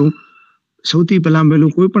 પહેલા શું કરું? સૌથી પહેલા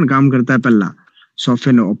પેલું કોઈ પણ કામ કરતા પહેલા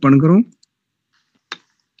સોફ્ટવેરને ઓપન કરો.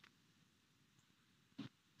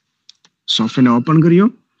 સોફ્ટવેરને ઓપન કર્યો.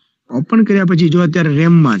 ઓપન કર્યા પછી જો અત્યારે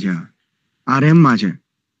રેમમાં છે, આ રેમમાં છે,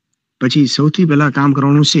 પછી સૌથી પહેલા કામ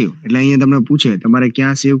કરવાનું સેવ. એટલે અહીંયા તમને પૂછે તમારે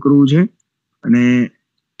ક્યાં સેવ કરવું છે અને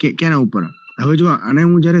ક્યાંના ઉપર. હવે જો આને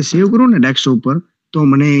હું જ્યારે સેવ કરું ને ડેસ્કટોપ ઉપર, તો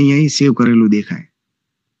મને અહીંયા સેવ કરેલું દેખાય.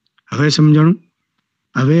 હવે સમજાણું?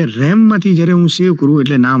 હવે રેમમાંથી જ્યારે હું સેવ કરું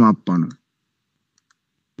એટલે નામ આપવાનું.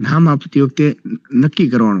 નામ આપતી વખતે નક્કી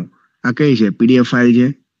કરવાનું આ કઈ છે? PDF ફાઇલ છે,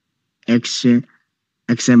 X છે,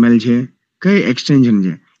 XML છે, કઈ એક્સટેન્શન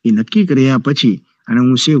છે, એ નક્કી કર્યા પછી અને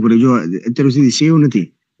હું સેવ કરું. જો અત્યાર સુધી સેવ નથી,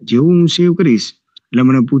 જેવું હું સેવ કરીશ એટલે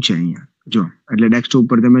મને પૂછે અહીંયા જો, એટલે ડેસ્કટોપ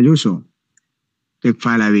પર તમે જોશો તો એક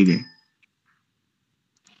ફાઇલ આવી ગઈ.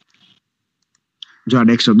 જો આ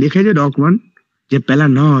ડેસ્કટોપ દેખાય છે, doc1, જે પહેલા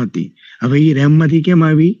ન હતી. હવે એ રેમમાંથી કેમ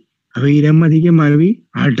આવી?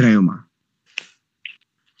 હાર્ડ ડ્રાઈવમાં.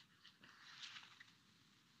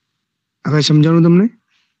 હવે સમજાણું તમને?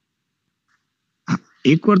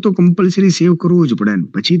 એકવાર તો કમ્પલસરી સેવ કરવું જ પડે,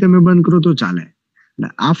 પછી તમે બંધ કરો તો ચાલે. એટલે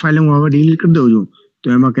આ ફાઇલ હું હવે ડિલીટ કરી દઉં છું, તો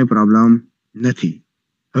એમાં કઈ પ્રોબ્લેમ નથી.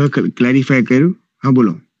 હવે ક્લેરિફાય કર્યું? હા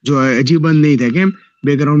બોલો. જો હજી બંધ નહીં થાય, કેમ?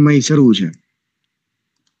 બેકગ્રાઉન્ડમાં એ શરૂ છે.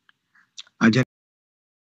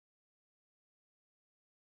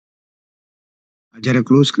 જયારે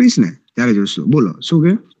ક્લોઝ કરીશ ને ત્યારે જોશું. બોલો શું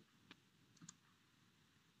કે?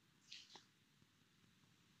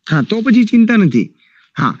 હા, તો પછી ચિંતા નથી.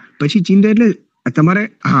 હા, પછી ચિંતા એટલે તમારે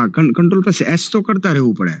કંટ્રોલ પર એસ તો કરતા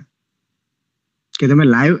રહેવું પડે કે તમે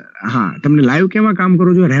લાઈવ, તમને લાઈવ કેમાં કામ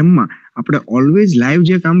કરો છો? રેમમાં. આપણે ઓલવેઝ લાઈવ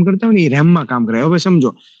જે કામ કરતા હોય ને એ રેમમાં કામ કરે. હવે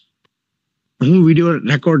સમજો હું વિડીયો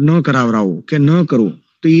રેકોર્ડ ન કરાવરાવું કે ન કરું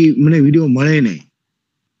તો એ મને વિડીયો મળે નહીં.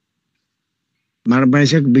 મારા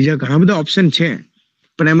પાસે બીજા ઘણા બધા ઓપ્શન છે,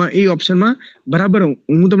 પણ એમાં એ ઓપ્શનમાં બરાબર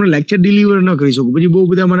હું તમને લેક્ચર ડિલિવર ન કરી શકું. પછી બહુ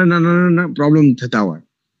બધા મને નાના નાના પ્રોબ્લેમ થતા હોય,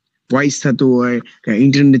 વોઇસ થતું હોય કે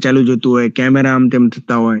ઇન્ટરનેટ ચાલુ જતું હોય, કેમેરા આમ તેમ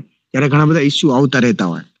થતા હોય, ત્યારે ઘણા બધા ઇસ્યુ આવતા રહેતા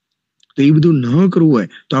હોય. તો એ બધું ન કરવું હોય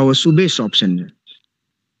તો આ વસ્તુ બેસ્ટ ઓપ્શન છે.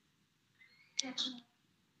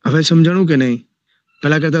 હવે સમજાણું કે નહીં?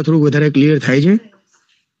 પેલા કરતા થોડું વધારે ક્લિયર થાય છે?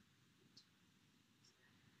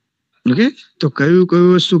 ઓકે, તો કયું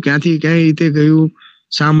વસ્તુ ક્યાંથી કઈ રીતે કયું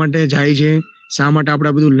શા માટે જાય છે, શા માટે આપણે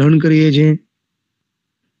બધું લર્ન કરીએ છીએ.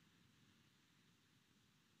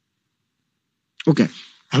 ઓકે,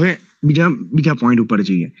 હવે બીજા પોઈન્ટ ઉપર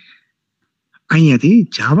જઈએ. અહીંયાથી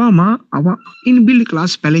જાવામાં આવા ઇનબિલ્ડ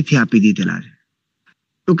ક્લાસ પહેલેથી આપી દીધેલા છે.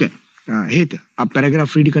 ઓકે, હેત આ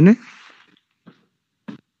પેરેગ્રાફ રીડ કરને.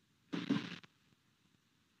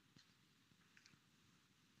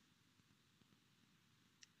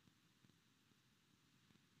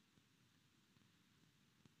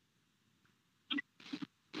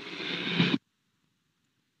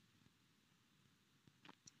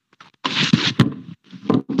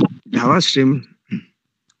 જાવા સ્ટ્રીમ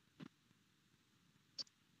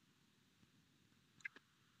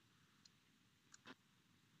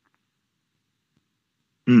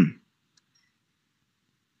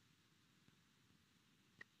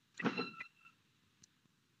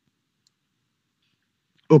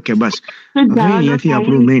ઓકે, બસ હવે અહીંયાથી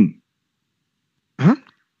આપણું મેઇન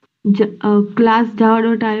ક્લાસ જાવા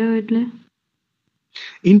ડોટ આવ્યો એટલે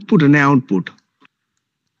ઇનપુટ અને આઉટપુટ.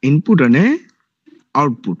 ઇનપુટ અને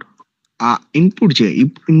આઉટપુટ. આ ઇનપુટ છે,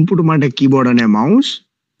 ઇનપુટ માટે કીબોર્ડ અને માઉસ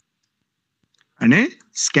અને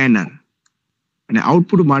સ્કેનર, અને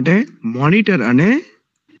આઉટપુટ માટે મોનિટર અને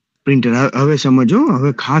પ્રિન્ટર. હવે સમજો,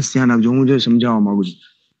 હવે ખાસ ધ્યાન આપજો, હું જે સમજાવવા માંગુ છું.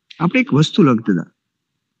 આપણે એક વસ્તુ લખતા હતા,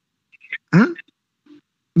 હા,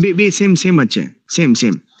 બે સેમ જ છે, સેમ.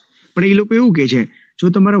 પણ એ લોકો એવું કે છે, જો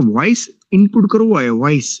તમારે વોઇસ ઇનપુટ કરવો હોય,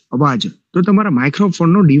 વોઇસ અવાજ, તો તમારા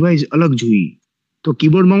માઇક્રોફોનનો ડિવાઇસ અલગ જોઈએ. તો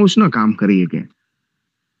કીબોર્ડ માઉસ ના કામ કરી શકે.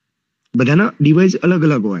 બધાના ડિવાઇસ અલગ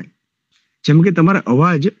અલગ હોય. જેમ કે તમારે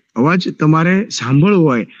અવાજ તમારે સાંભળવો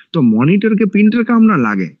હોય તો મોનિટર કે પ્રિન્ટર કામ ના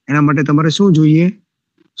લાગે. એના માટે તમારે શું જોઈએ?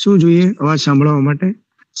 અવાજ સાંભળવા માટે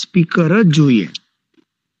સ્પીકર જ જોઈએ.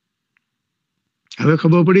 હવે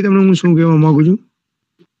ખબર પડી તમને હું શું કહેવા માંગુ છું?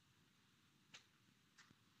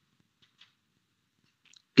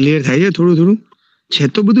 ક્લિયર થાય છે? થોડું છે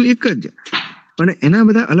તો બધું એક જ, પણ એના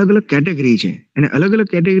બધા અલગ અલગ કેટેગરી છે, અને અલગ અલગ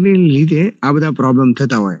કેટેગરીને લીધે આ બધા પ્રોબ્લેમ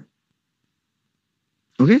થતા હોય.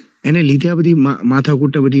 ઓકે, એને લીધે આ બધી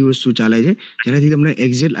માથાકૂટ બધી વસ્તુ ચાલે છે, જેનાથી તમને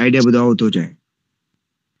એક્ઝેક્ટ આઈડિયા બધો આવતો જાય.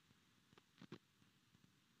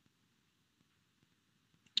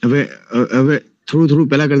 હવે થોડું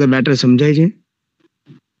પહેલા કરતા બેટર સમજાય છે?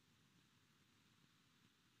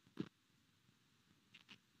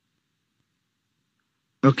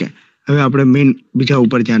 ઓકે, હવે આપણે મેઇન બીજા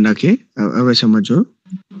ઉપર ધ્યાન રાખીએ. હવે સમજો.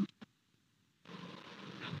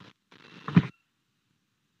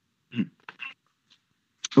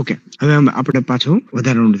 ઓકે, હવે આપણે પાછું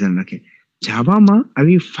વધારાનું ધ્યાન રાખીએ. જાવામાં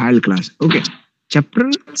આવી ફાઇલ ક્લાસ. ઓકે, ચેપ્ટર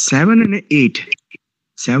 7 અને 8,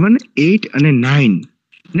 7, 8 અને 9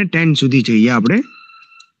 અને 10 સુધી જઈએ આપણે.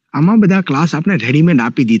 આમાં બધા ક્લાસ આપણે રેડીમેડ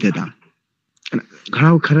આપી દીધા હતા.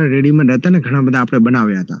 ઘણા ખરા રેડીમેડ હતા ને ઘણા બધા આપણે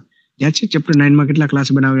બનાવ્યા હતા. યાદ છે ચેપ્ટર 9 માં કેટલા ક્લાસ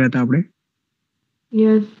બનાવ્યા હતા આપણે?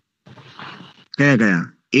 યસ. કયા?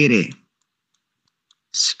 એરે,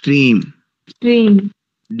 સ્ટ્રીમ,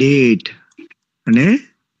 ડેટ અને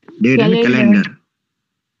કેલેન્ડર.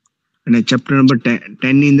 અને ચેપ્ટર નંબર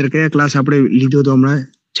 10 ની અંદર કયા ક્લાસ આપણે લીધો હતો હમણાં?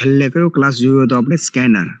 છેલ્લે કયો ક્લાસ જોયો હતો આપણે?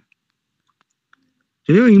 સ્કેનર.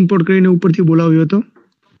 જોયો? ઇમ્પોર્ટ કરીને ઉપરથી બોલાવ્યો હતો.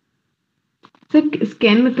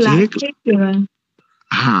 સ્કેનર ક્લાસ કહેવાય.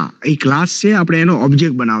 હા, એ ક્લાસ છે, આપણે એનો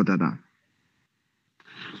ઓબ્જેક્ટ બનાવતા હતા.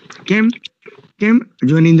 કેમ?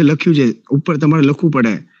 જો એની અંદર લખ્યું છે, ઉપર તમારે લખવું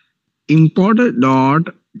પડે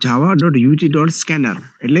import.java.ut.scanner.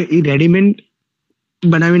 એટલે એ રેડીમેડ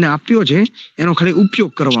બનાવીને આપ્યો છે, એનો ખાલી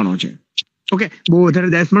ઉપયોગ કરવાનો છે. ઓકે, બહુ વધારે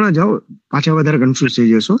દેશમાં ના જાઓ, પાછા વધારે કન્ફ્યુઝ થઈ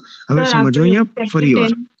જશો. હવે સમજો અહીંયા ફરી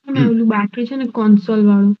વાર. ને ઓલું બાકી છે ને કોન્સોલ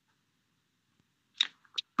વાળું.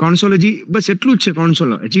 કોન્સોલ હજી બસ એટલું જ છે. કોન્સોલ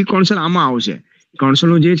હજી કોન્સોલ આમાં આવશે.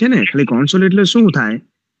 કોન્સોલ જે છે ને ખાલી કોન્સોલ એટલે શું થાય,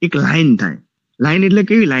 એક લાઈન થાય. લાઈન એટલે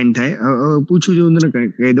કેવી લાઈન થાય પૂછું છું તને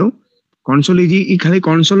કહી દઉં. કોન્સોલ એ ખાલી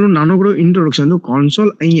કોન્સોલ નું નાનકડું ઇન્ટ્રોડક્શન. તો કોન્સોલ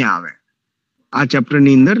અહીંયા આવે આ ચેપ્ટર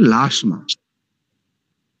ની અંદર લાસ્ટમાં.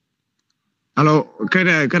 હાલો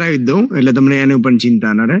કરાવી જ દઉં એટલે તમને એની પણ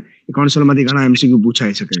ચિંતા ન રહે. કોન્સોલ માંથી ઘણા એમસીક્યુ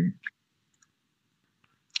પૂછાઈ શકે.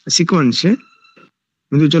 સિક્વન્સ છે.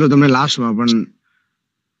 મેં ચલો તમને લાસ્ટમાં પણ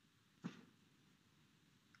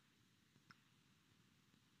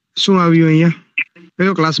શું આવ્યું અહીંયા?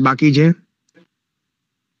 કયો ક્લાસ બાકી છે?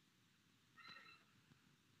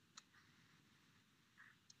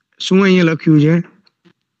 શું અહીંયા લખ્યું છે?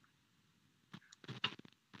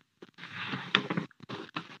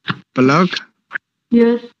 પલક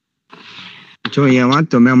યસ. જો અહીંયા વાત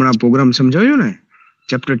તો મેં હમણાં પ્રોગ્રામ સમજાવ્યો ને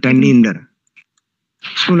ચેપ્ટર 10 ની અંદર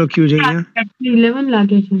શું લખ્યું છે અહીંયા? 11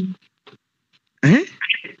 લાગે છે. હે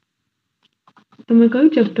તમે કયું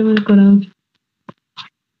ચેપ્ટર માં કરાવો છો?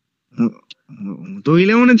 હું તો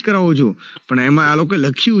 11 જ કરાવું છું, પણ એમાં આ લોકો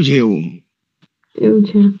લખ્યું છે એવું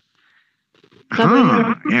છે.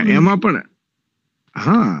 હા એમાં પણ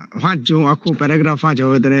વાંચ જો આખું પેરેગ્રાફ વાંચ.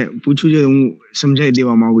 હવે તને પૂછ્યું છે હું સમજાવી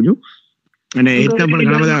દેવા માંગુ છું. અને એટલા પણ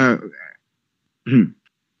ઘણા બધા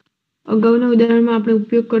અગાઉના ઉદાહરણમાં આપણે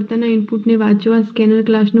ઉપયોગકર્તાના ઇનપુટને વાંચવા સ્કેનર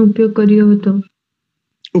ક્લાસનો ઉપયોગ કર્યો હતો.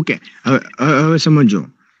 ઓકે, હવે સમજો.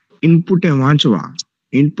 ઇનપુટે વાંચવા.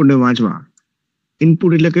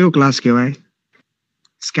 ઇનપુટ એટલે કયો ક્લાસ કહેવાય?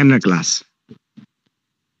 Scanner class.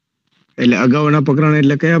 એટલે અગાઉના પ્રકરણ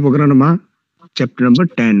એટલે કયા પ્રકરણમાં? ચેપ્ટર નંબર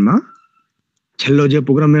 10 માં છેલ્લો જે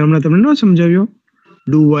પ્રોગ્રામ મેં હમણાં તમને ન સમજાવ્યો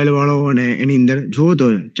ડુ વાઇલ વાળો, અને એની અંદર જોવો તો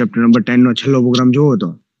ચેપ્ટર નંબર 10 નો છેલ્લો પ્રોગ્રામ જોવો તો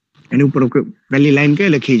એની ઉપર પહેલી લાઈન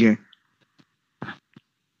કઈ લખી છે?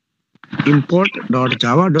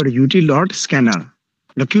 import.java.util.scanner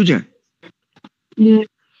લખ્યું છે.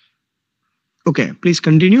 Okay, please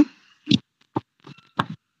continue.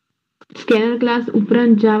 Scanner class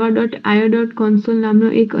ઉપરાંત java.io.console નામનો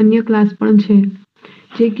એક અન્ય ક્લાસ પણ છે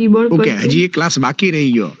જે કીબોર્ડ પર. ઓકે, હજી એક ક્લાસ બાકી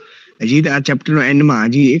રહી ગયો. હજી આ ચેપ્ટર નો એન્ડમાં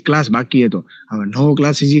હજી એક ક્લાસ બાકી હતો. હવે નવો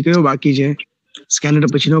ક્લાસ હજી કયો બાકી છે? સ્કેનર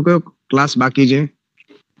પછીનો કયો ક્લાસ બાકી છે?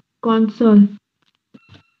 કોન્સોલ.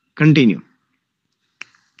 કન્ટિન્યુ.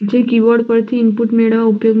 જે કીબોર્ડ પરથી ઇનપુટ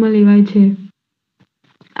મેળવવા ઉપયોગમાં લેવાય છે.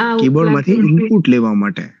 કીબોર્ડમાંથી ઇનપુટ લેવા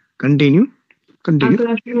માટે. કન્ટિન્યુ. આ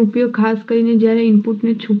ક્લાસનો ઉપયોગ ખાસ કરીને જ્યારે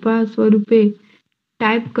ઇનપુટને છુપા સ્વરૂપે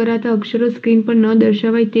ટાઈપ કરાતા અક્ષરો સ્ક્રીન પર ન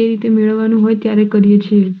દર્શાવાય તે રીતે મેળવવાનું હોય ત્યારે કરીએ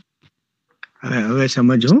છીએ. હવે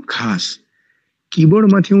સમજો ખાસ.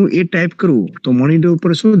 કીબોર્ડમાંથી હું એ ટાઈપ કરું તો મોનિટર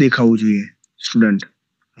ઉપર શું દેખાવું જોઈએ? સ્ટુડન્ટ,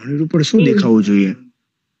 મોનિટર ઉપર શું દેખાવું જોઈએ?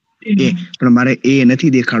 એ પણ મારે એ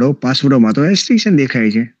નથી દેખાડો. પાસવર્ડમાં તો એસ્ટ્રિક્શન દેખાય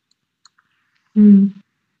છે.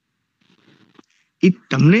 એ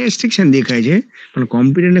તમને એસ્ટ્રિક્શન દેખાય છે, પણ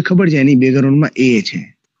કોમ્પ્યુટરને ખબર છે એની બેકગ્રાઉન્ડમાં એ છે.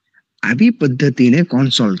 આવી પદ્ધતિને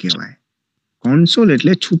કોન્સોલ કહેવાય. કોન્સોલ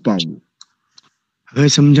એટલે છુપાવવું. હવે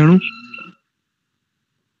સમજાણું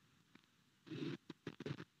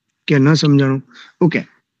કે ન સમજાણું? ઓકે,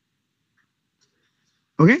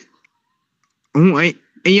 હું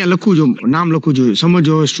અહીંયા લખું છું, નામ લખું છું.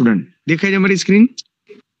 સમજો સ્ટુડન્ટ. દેખાય છે મારી સ્ક્રીન?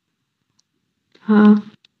 હા.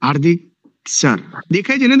 હાર્દિક સર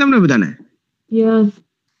દેખાય છે ને તમને બધાને? યસ.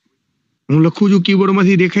 હું લખું છું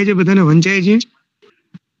કીબોર્ડમાંથી. દેખાય છે બધાને? વંચાય છે?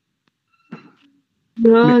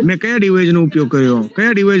 મેં કયા ડિવાઇસ નો ઉપયોગ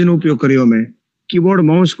કર્યો? મેં કીબોર્ડ,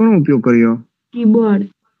 માઉસ કોનો ઉપયોગ કર્યો?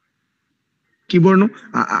 કીબોર્ડ નો.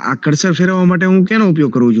 આ કર્સર ફેરવવા માટે હું કેનો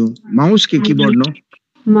ઉપયોગ કરું છું? માઉસ કે કીબોર્ડ નો?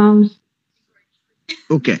 માઉસ.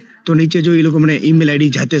 ઓકે, તો નીચે જો એ લોકો મને ઈમેલ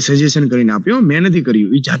આઈડી જાતે સજેશન કરીને આપ્યો. મેં નથી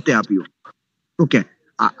કર્યું, એ જાતે આપ્યું. ઓકે,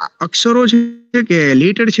 આ અક્ષરો છે કે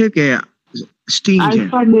લેટર છે કે સ્ટ્રિંગ છે?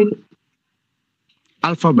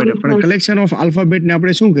 આલ્ફાબેટ. પણ કલેક્શન ઓફ આલ્ફાબેટ ને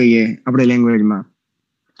આપણે શું કહીએ આપણે લેંગ્વેજમાં?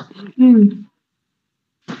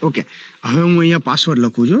 ઓકે, હવે હું અહીંયા પાસવર્ડ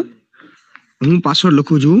લખું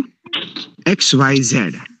છું. XYZ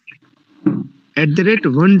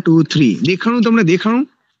 @123. દેખાણું તમને? દેખાણું?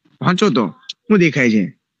 વાંચો તો શું દેખાય છે?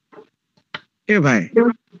 એ ભાઈ,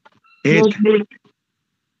 એ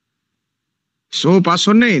 100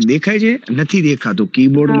 પાસવર્ડ નહીં દેખાય છે? નથી દેખાતું.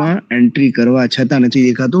 કીબોર્ડમાં એન્ટ્રી કરવા છતાં નથી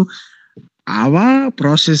દેખાતું. આવા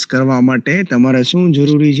પ્રોસેસ કરવા માટે તમારે શું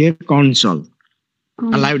જરૂરી છે? કોન્સોલ.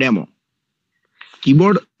 આ લાઈવ ડેમો.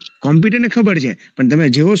 કીબોર્ડ કોમ્પ્યુટરને ખબર છે, પણ તમે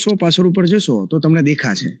જેવો 100 પાસવર્ડ ઉપર જશો તો તમને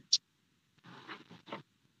દેખાશે.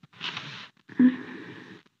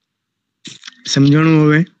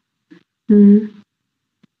 સમજાણું?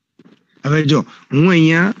 હવે જો હું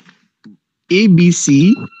અહીંયા ABC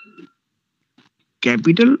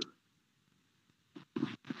કેપિટલ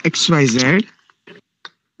XYZ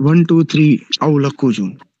 1 2 3 આવું લખું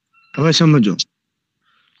છું. હવે સમજો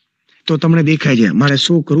તો તમને દેખાય છે મારે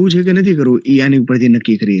શું કરવું છે કે નથી કરવું એ આની ઉપરથી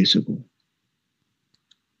નક્કી કરી શકું.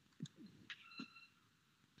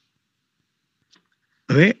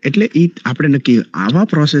 હવે એટલે ઈ આપણે નક્કી આવા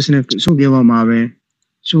પ્રોસેસને શું કહેવામાં આવે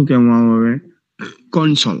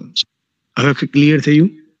કોન્સોલ. હવે ક્લિયર થયું?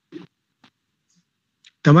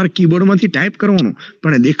 તમારે કીબોર્ડમાંથી ટાઈપ કરવાનું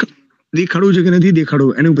પણ દેખાડવું છે કે નથી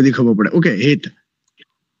દેખાડવું એની ઉપરથી ખબર પડે. ઓકે હેત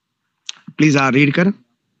પ્લીઝ આ રીડ કર.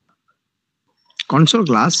 console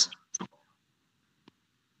class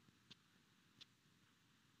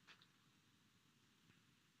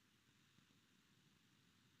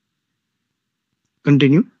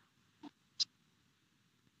continue.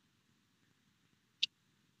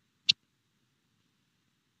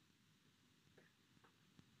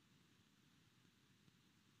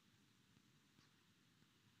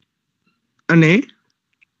 અને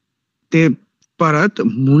તે પરત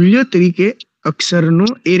મૂલ્ય તરીકે અક્ષરનો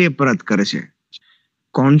એરે પરત કરે છે.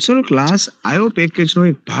 કોન્સોલ ક્લાસ આયો પેકેજનો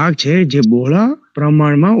એક ભાગ છે જે બહોળા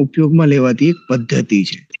પ્રમાણમાં ઉપયોગમાં લેવાતી એક પદ્ધતિ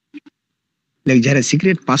છે. એટલે જ્યારે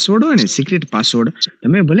સિક્રેટ પાસવર્ડ હોય ને સિક્રેટ પાસવર્ડ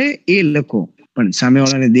તમે ભલે એ લખો પણ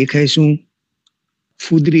સામેવાળાને દેખાય શું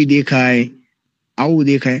ફૂદરી દેખાય આવું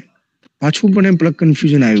દેખાય પાછું પણ એમ પ્લગ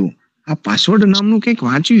કન્ફ્યુઝન આવ્યું. આ પાસવર્ડ નામનું કંઈક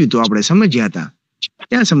વાંચ્યું હતું આપણે સમજ્યા હતા.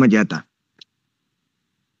 ક્યાં સમજ્યા હતા?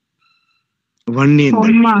 વનની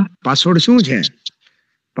અંદર પાસવર્ડ શું છે?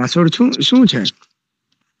 પાસવર્ડ શું છે?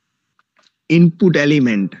 Input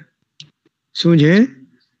element. શું છે?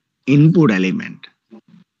 Input element.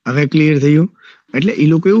 હવે ક્લિયર થયું? એટલે એ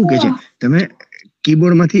લોકો એવું કે છે તમે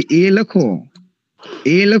કીબોર્ડમાંથી એ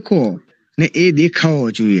લખો ને એ દેખાવો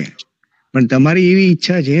જોઈએ પણ તમારી એવી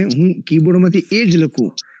ઈચ્છા છે હું કીબોર્ડમાંથી એ જ લખું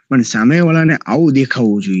પણ સામેવાળાને આવું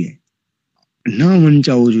દેખાવું જોઈએ ન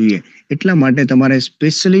વંચાવવું જોઈએ. એટલા માટે તમારે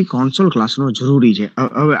સ્પેશિયલી કોન્સોલ ક્લાસનો જરૂરી છે.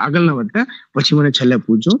 હવે આગળ ન વધતા પછી મને છેલ્લે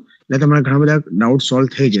પૂછજો એટલે તમારા ઘણા બધા ડાઉટ સોલ્વ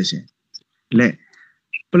થઈ જશે. એટલે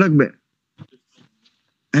પ્લગ બે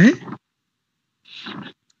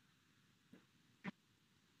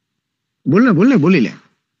બોલી લે.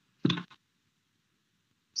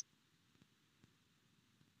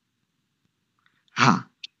 હા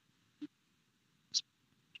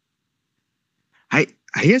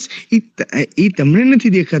યસ ઈ તમને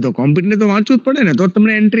નથી દેખાતો કોમ્પ્યુટરને તો વાંચવું જ પડે ને તો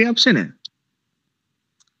તમને એન્ટ્રી આપશે ને.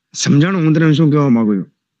 સમજાણું હું તને શું કહેવા માંગુ છું?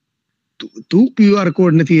 તું QR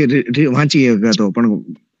કોડ નથી વાંચી શકતો પણ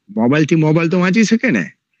મોબાઈલ તો વાંચી શકે ને.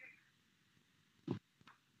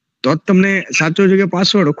 તો જ તમને સાચો છે કે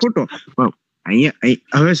પાસવર્ડ ખોટો.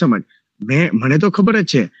 અહીંયા હવે સમજ મને તો ખબર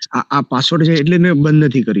જ છે આ પાસવર્ડ છે એટલે મેં બંધ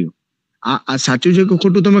નથી કર્યું. આ સાચું છે કે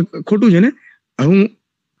ખોટું તમે ખોટું છે ને હું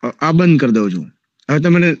આ બંધ કરી દઉં છું. હવે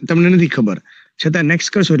તમને નથી ખબર છતાં નેક્સ્ટ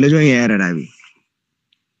કરશો એટલે જો અહીંયા એરર આવી.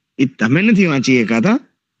 એ તમે નથી વાંચી શકાતા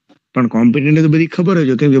પણ કોમ્પ્યુટરને તો બધી ખબર જ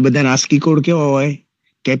હોય કેમ કે બધાના આસ્કી કોડ કેવા હોય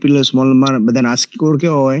કેપિટલ સ્મોલમાં બધાના આસ્કી કોડ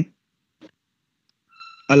કેવા હોય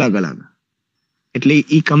અલગ અલગ. એટલે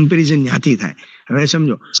ઈ કમ્પેરિઝન ત્યાંથી થાય. હવે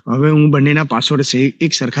સમજો હવે હું બંનેના પાસવર્ડ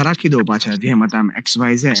એક સરખા રાખી દઉં પાછા જેમ હતા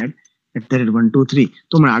XYZ @ 1 2 3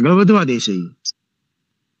 તો મને આગળ વધવા દેશે.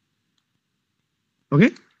 ઓકે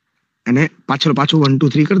અને પાછું 1 2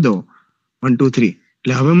 3 કરી દો 1 2 3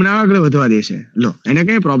 એટલે હવે મને આગળ વધવા દેશે. લો એને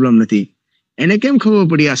કઈ પ્રોબ્લેમ નથી. એને કેમ ખબર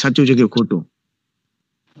પડી આ સાચું છે કે ખોટું?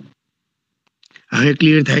 હવે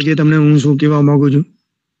ક્લિયર થાય છે તમને હું શું કહેવા માંગુ છું?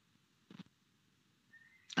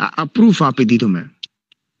 આ પ્રૂફ આપી દીધું મેં.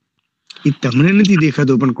 એ તમને નથી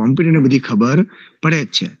દેખાતું પણ કોમ્પ્યુટરને બધી ખબર પડે જ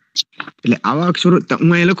છે. એટલે આવા અક્ષરો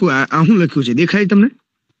હું અહીં લખું આ હું લખ્યું છે દેખાય તમને?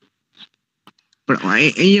 પણ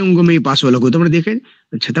અહીંયા હું ગમે એ પાસવર્ડ લખું તમને દેખાય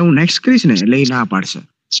છતાં હું નેક્સ્ટ કરીશ ને એટલે એ ના પાડશે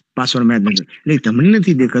પાસવર્ડ મેચ નથી. એટલે તમને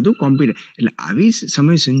નથી દેખાતું કોમ્પ્યુટર. એટલે આવા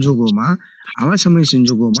સમય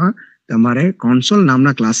સંજોગોમાં તમારે કોન્સોલ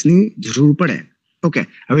નામના ક્લાસની જરૂર પડે. ઓકે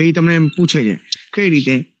હવે એ તમને એમ પૂછે છે કઈ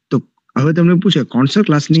રીતે? તો હવે તમને પૂછે કોન્સોલ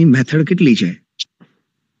ક્લાસની મેથડ કેટલી છે?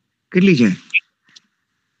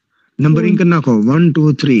 નંબરિંગ કરી નાખો 1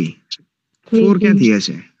 2 3 4 ક્યાંથી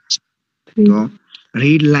હશે? તો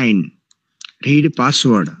રીડ લાઈન, રીડ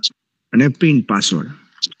પાસવર્ડ અને પ્રિન્ટ પાસવર્ડ.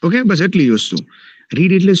 ઓકે બસ એટલી જ વસ્તુ.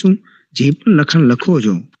 રીડ એટલે શું? જે પણ લખાણ લખો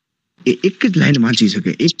છો એ એક જ લાઈન વાંચી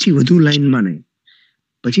શકે, એકથી વધુ લાઈનમાં નહીં.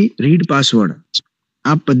 પછી રીડ પાસવર્ડ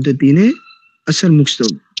આ પદ્ધતિને અસર મૂકશો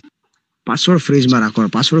પાસવર્ડ ફ્રેઝમાં રાખવાનો.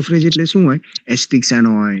 પાસવર્ડ ફ્રેઝ એટલે શું હોય? એસ્ટિક સાઇન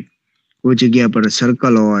હોય, કોઈ જગ્યા પર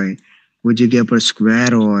સર્કલ હોય, કોઈ જગ્યા પર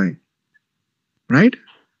સ્ક્વેર હોય, રાઈટ?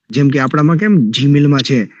 જેમ કે આપણામાં કેમ જીમેલમાં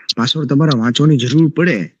છે પાસવર્ડ તમારે વાંચવાની જરૂર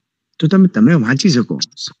પડે તો તમે વાંચી શકો.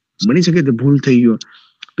 બની શકે તો ભૂલ થઈ ગયો.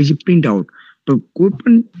 પછી પ્રિન્ટ આઉટ તો કોઈ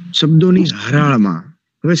પણ શબ્દોની હરાળમાં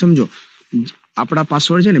હવે સમજો આપણા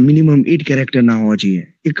પાસવર્ડ છે ને મિનિમમ 8 કેરેક્ટર ના હોવા જોઈએ.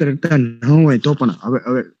 1 કેરેક્ટર ન હોય તો પણ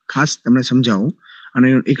હવે ખાસ તમને સમજાવું, અને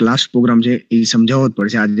એક લાસ્ટ પ્રોગ્રામ છે એ સમજાવવો જ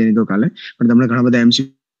પડશે આજે નહીં તો કાલે, પણ તમને ઘણા બધા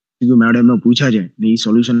MCQ મેડમનો પૂછ્યા છે ને એ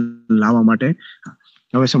સોલ્યુશન લાવવા માટે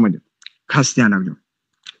હવે સમજો, ખાસ ધ્યાન રાખજો.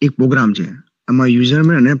 એક પ્રોગ્રામ છે, એમાં યુઝર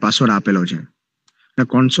અને પાસવર્ડ આપેલો છે, અને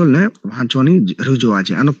કોન્સોલને વાંચવાની રજૂઆત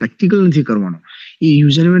છે. આનો પ્રેક્ટિકલ નથી કરવાનો. એ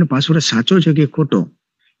યુઝર અને પાસવર્ડ સાચો છે કે ખોટો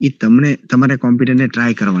એ તમારે કોમ્પ્યુટરને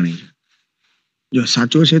ટ્રાય કરવાની છે. જો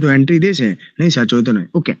સાચો છે તો એન્ટ્રી દેશે, નહીં સાચો હોય તો નહીં.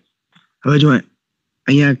 ઓકે, હવે જો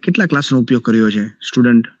અહીંયા કેટલા ક્લાસનો ઉપયોગ કર્યો છે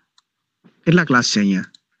સ્ટુડન્ટ? કેટલા ક્લાસ છે અહીંયા?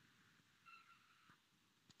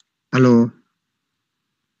 હલો,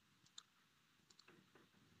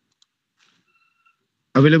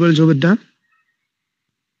 અવેલેબલ છો બધા?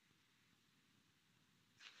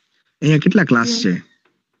 અહીંયા કેટલા ક્લાસ છે?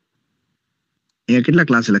 અહીંયા કેટલા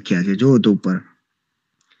ક્લાસ લખ્યા છે જોવો તો ઉપર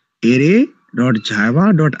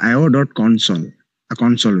array.java.io.console, આ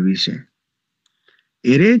console વિશે.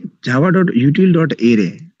 array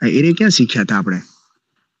java.util.array, આ array ક્યાં શીખ્યા હતા આપણે?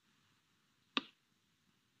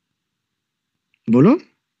 બોલો.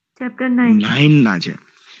 ચેપ્ટર 9 ના છે,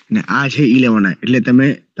 ને આ છે 11. એટલે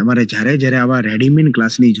તમારે જ્યારે આવા રેડીમેડ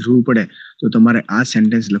ક્લાસની જરૂર પડે તો તમારે આ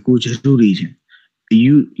સેન્ટેન્સ લખવું જરૂરી છે.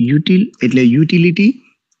 યુટિલ એટલે યુટિલિટી,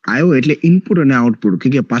 આયો એટલે ઇનપુટ અને આઉટપુટ,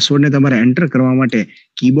 કે પાસવર્ડને તમારે એન્ટર કરવા માટે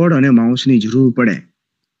કીબોર્ડ અને માઉસની જરૂર પડે.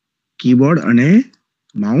 કીબોર્ડ અને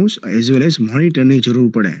માઉસ એઝ વેલ એઝ મોનિટરની જરૂર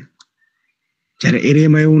પડે. જ્યારે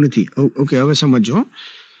એરેમાં એવું નથી. ઓકે, હવે સમજો.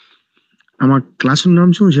 આમાં ક્લાસનું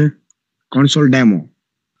નામ શું છે? Console demo.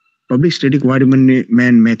 Public static void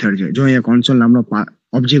main method છે. જો અહીંયા કોન્સોલ નામનો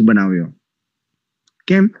ઓબ્જેક્ટ બનાવ્યો.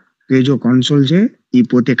 કેમ કે જો કોન્સોલ છે એ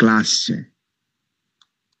પોતે ક્લાસ છે,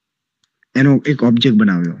 એનો એક ઓબ્જેક્ટ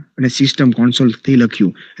બનાવ્યો અને સિસ્ટમ કોન્સોલ થી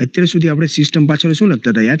લખ્યું. અત્યાર સુધી આપણે સિસ્ટમ પાછળ શું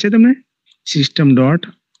લખતા હતા યાદ છે તમને? સિસ્ટમ ડોટ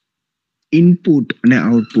ઇનપુટ અને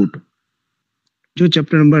આઉટપુટ. જો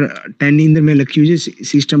ચેપ્ટર નંબર 10 ની અંદર મેં લખ્યું છે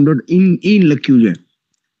સિસ્ટમ ડોટ ઇન લખ્યું છે.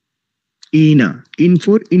 In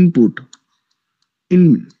four input, in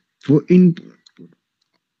four input,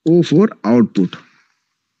 O four output.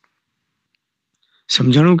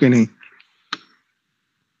 સમજાણું કે નહીં?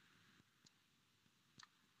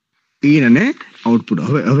 ઇન અને આઉટપુટ.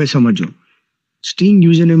 હવે સમજો. સ્ટ્રિંગ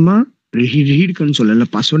યુઝરનેમમાં રીડ કન્સોલ એટલે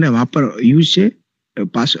પાસવર્ડને યુઝ છે.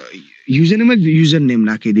 યુઝરનેમ જ યુઝરનેમ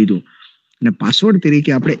નાખી દીધું અને પાસવર્ડ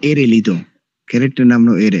તરીકે આપણે એરે લીધો, કેરેક્ટર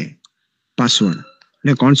નામનો એરે પાસવર્ડ,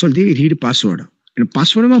 અને કોન્સોલ થી રીડ પાસવર્ડ, અને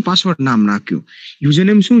પાસવર્ડમાં પાસવર્ડ નામ નાખ્યું.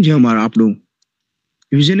 યુઝરનેમ શું છે અમારું? આપણું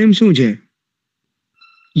યુઝરનેમ શું છે?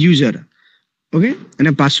 યુઝર. ઓકે,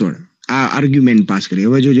 અને પાસવર્ડ આ આર્ગ્યુમેન્ટ પાસ કરી.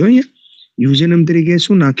 હવે જોજો અહીંયા યુઝરનેમ તરીકે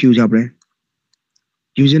શું નાખ્યું છે આપણે?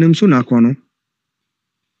 યુઝરનેમ શું નાખવાનું?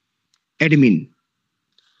 એડમિન.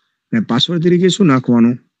 અને પાસવર્ડ તરીકે શું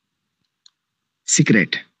નાખવાનું?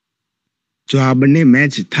 સિક્રેટ. જો આ બંને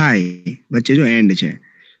મેચ થાય, વચ્ચે જો એન્ડ છે,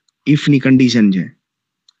 ઇફ ની કન્ડિશન છે,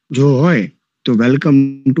 જો હોય તો વેલકમ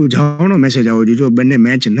ટુ જાવાનો મેસેજ આવવો જોઈએ. જો બંને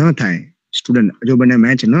મેચ ન થાય સ્ટુડન્ટ, જો બંને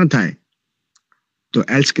મેચ ન થાય તો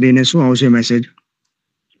એલ્સ કરીને શું આવશે મેસેજ?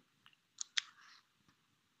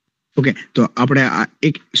 ઓકે, તો આપણે આ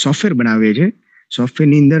એક સોફ્ટવેર બનાવીએ છીએ.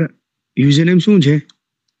 સોફ્ટવેરની અંદર યુઝરનેમ શું છે?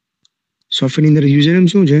 સોફ્ટવેરની અંદર યુઝરનેમ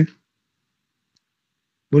શું છે?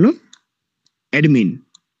 બોલો. એડમિન.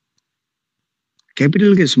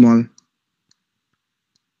 કેપિટલ કે સ્મોલ?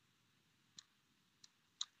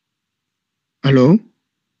 હલો,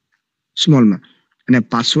 સ્મોલમાં. અને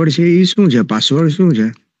પાસવર્ડ છે એ શું છે? પાસવર્ડ શું છે?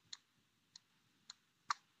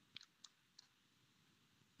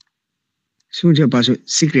 શું છે પાસવર્ડ?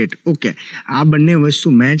 સિક્રેટ. ઓકે, આ બંને વસ્તુ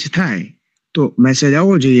મેચ થાય તો મેસેજ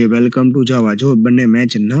આવવો જોઈએ વેલકમ ટુ જાવા. જો બંને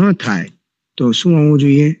મેચ ન થાય તો શું આવવું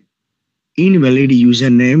જોઈએ? ઇનવેલિડ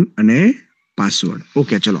યુઝર નેમ અને પાસવર્ડ.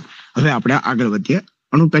 ઓકે, ચલો હવે આપણે આગળ વધીએ.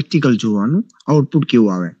 આનું પ્રેક્ટિકલ જોવાનું, આઉટપુટ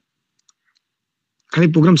કેવું આવે.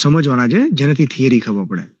 ખાલી પ્રોગ્રામ સમજવાના છે જેનાથી થિયરી ખબર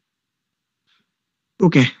પડે.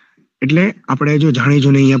 ઓકે, એટલે આપણે જો જાણી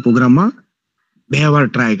જોઈને અહીંયા પ્રોગ્રામમાં 2 વાર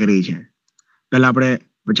ટ્રાય કરી છે. પહેલા આપણે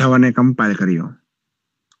જાવાને કમ્પાઇલ કર્યો.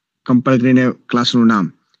 કમ્પાઇલ કરીને ક્લાસનું નામ,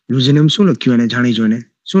 યુઝરનેમ શું લખ્યું અને જાણી જોઈને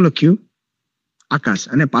શું લખ્યું? આકાશ.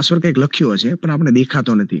 અને પાસવર્ડ કંઈક લખ્યો હશે પણ આપણે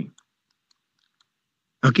દેખાતો નથી.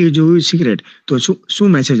 હકીકત જોયું સિક્રેટ. તો શું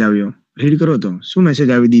મેસેજ આવ્યો? રીડ કરો તો શું મેસેજ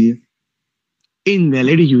આવી દીધી?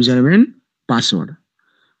 Invalid username password.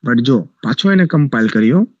 બટ જો પાછો એને કમ્પાઇલ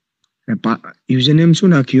કર્યો, યુઝરનેમ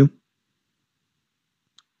શું નાખ્યું?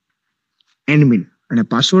 એડમિન. અને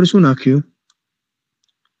પાસવર્ડ શું નાખ્યું?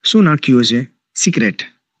 શું નાખ્યું હશે? સિક્રેટ.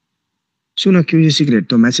 શું નાખ્યું છે? સિક્રેટ.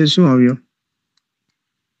 તો મેસેજ શું આવ્યો?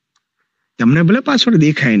 તમને ભલે પાસવર્ડ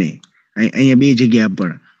દેખાય નહીં અહીંયા 2 જગ્યા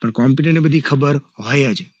પર, પણ કોમ્પ્યુટરને બધી ખબર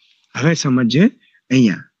હોય જ. હવે સમજજે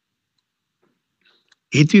અહીંયા.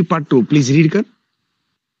 હેતવી પાર્ટ 2 પ્લીઝ રીડ કર.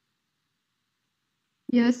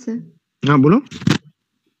 Yes sir. હા બોલો.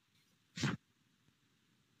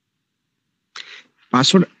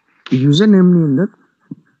 પાસવર્ડ યુઝર નેમ ની અંદર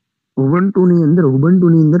ઉબુન્ટુ ની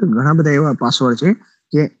અંદર ઘણા બધા એવા પાસવર્ડ છે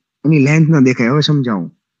કે એની લેન્થ ના દેખાય. હવે સમજાવું.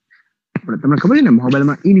 તમને ખબર છે ને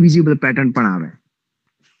મોબાઈલમાં ઇનવિઝિબલ પેટર્ન પણ આવે.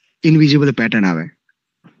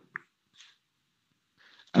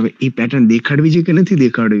 હવે એ પેટર્ન દેખાડવી છે કે નથી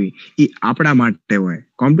દેખાડવી એ આપણા માટે હોય.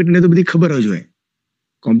 કોમ્પ્યુટરને તો બધી ખબર જ હોય.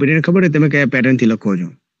 કોમ્પ્યુટરને ખબર હોય તમે કયા પેટર્ન થી લખો છો.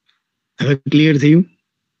 હવે ક્લિયર થયું?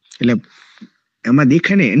 એટલે એમાં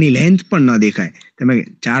દેખાય ને એની લેન્થ પણ ન દેખાય. તમે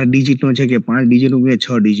 4 ડિજિટ નો છે કે 5 ડિજિટ નો કે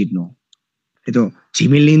 6 ડિજિટ નો, એ તો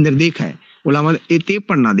જીમેલ ની અંદર દેખાય, ઓલામાં તે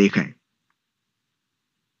પણ ના દેખાય.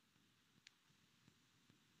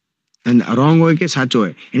 રોંગ હોય કે સાચો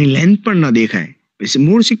હોય એની લેન્થ પણ ન દેખાય.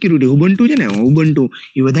 મૂળ સિક્યુરિટી ઉબુન્ટુ છે ને, ઉબુન્ટુ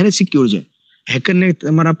એ વધારે સિક્યોર છે. હેકરને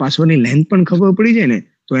તમારા પાસવર્ડની લેન્થ પણ ખબર પડી જાય ને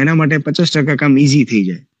તો એના માટે 50% કામ ઈઝી થઈ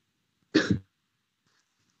જાય.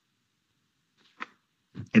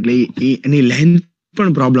 એટલે એની લેન્થ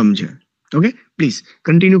પણ પ્રોબ્લેમ છે. ઓકે પ્લીઝ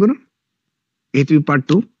કન્ટિન્યુ કરો. હેતવી પાર્ટ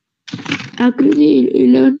 2. આકૃતિ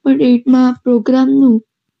 11.8 માં પ્રોગ્રામનું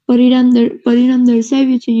પરિણામ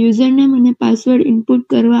દર્શાવ્યું છે. યુઝરનેમ અને પાસવર્ડ ઇનપુટ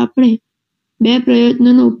કરવા આપણે 2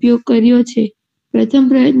 પ્રયત્નોનો ઉપયોગ કર્યો છે. પ્રથમ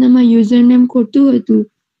પ્રયત્નમાં યુઝરનેમ ખોટું હતું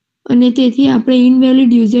અને તેથી આપણે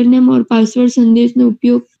ઇનવેલિડ યુઝરનેમ ઓર પાસવર્ડ સંદેશનો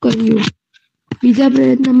ઉપયોગ કર્યો. બીજા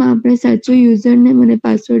પ્રયત્નમાં આપણે સાચો યુઝરનેમ અને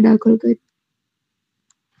પાસવર્ડ દાખલ કર્યો.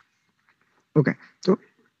 ઓકે તો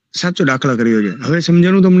સાચો દાખલા કર્યો છે. હવે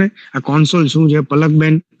સમજાણું તમને આ કોન્સોલ શું છે?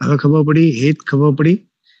 પલકબેન હવે ખબર પડી, હેત ખબર પડી.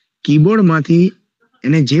 કીબોર્ડ માંથી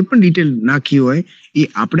એને જે પણ ડિટેલ નાખી હોય એ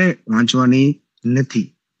આપણે વાંચવાની નથી.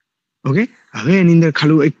 ઓકે હવે એની અંદર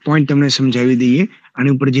ખાલી એક પોઈન્ટ તમને સમજાવી દઈએ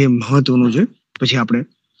આની ઉપર જે મહત્વનું છે. પછી આપણે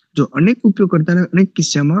જો અનેક ઉપયોગકર્તાને અનેક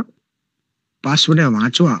કિસ્સામાં પાસવર્ડ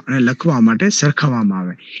વાંચવા અને લખવા માટે સરખાવવામાં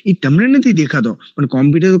આવે. એ તમને નથી દેખાતો પણ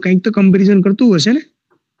કોમ્પ્યુટર તો કંઈક તો કમ્પેરિઝન કરતું હશે ને,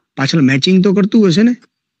 પાછળ મેચિંગ તો કરતું હશે ને.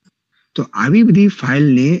 તો આવી બધી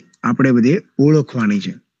ફાઇલને આપણે બધે ઓળખવાની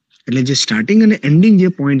છે. એટલે જે સ્ટાર્ટિંગ અને એન્ડિંગ જે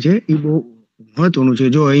પોઈન્ટ છે એ બહુ મહત્વનું છે.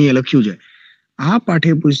 જો અહીંયા લખ્યું છે આ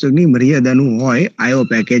પાઠ્યપુસ્તકની મર્યાદાનું હોય આઈઓ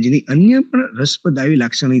પેકેજની અન્ય પણ રસપ્રદ આવી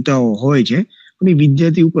લાક્ષણિકતાઓ હોય છે પણ એ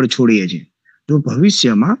વિદ્યાર્થી ઉપર છોડીએ છે. જો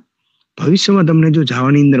ભવિષ્યમાં તમને જો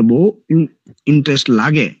જાવાની અંદર બહુ ઇન્ટરેસ્ટ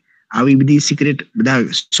લાગે, આવી બધી સિક્રેટ બધા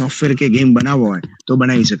સોફ્ટવેર કે ગેમ બનાવવા હોય તો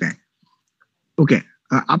બનાવી શકાય. ઓકે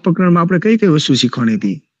આ પ્રકરણમાં આપણે કઈ કઈ વસ્તુ શીખવાની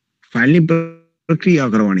હતી? ફાઇલની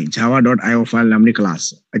પ્રક્રિયા કરવાની, java.io ફાઇલ નામની ક્લાસ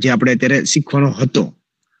જે આપણે અત્યારે શીખવાનો હતો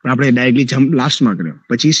પણ આપણે ડાયરેક્ટલી જમ્પ લાસ્ટમાં કર્યો.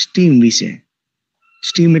 પછી સ્ટીમ વિશે,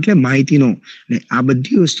 સ્ટીમ એટલે માહિતીનો, ને આ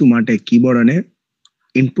બધી વસ્તુ માટે કીબોર્ડ અને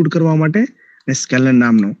ઇનપુટ કરવા માટે ને સ્કેલર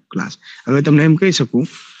નામનો ક્લાસ. હવે તમને એમ કહી શકું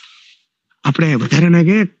આપણે વધારે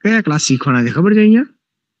કયા ક્લાસ શીખવાના છે ખબર છે? અહીંયા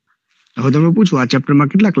હવે તમે પૂછો આ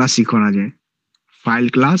ચેપ્ટરમાં કેટલા ક્લાસ શીખવાના છે? ફાઇલ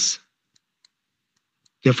ક્લાસ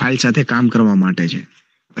જે ફાઇલ સાથે કામ કરવા માટે છે,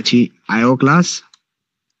 પછી આઈઓ ક્લાસ,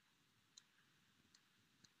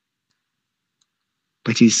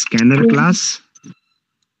 પછી સ્કેનર ક્લાસ,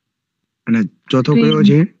 અને ચોથો કયો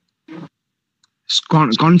છે?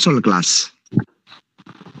 Console class.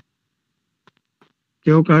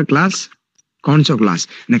 કેવો ક્લાસ? Console class.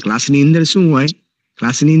 અને ક્લાસની અંદર શું હોય?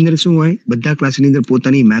 બધા ક્લાસની અંદર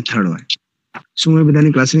પોતાની મેથડ હોય. શું હોય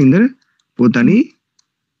બધાની ક્લાસની અંદર? પોતાની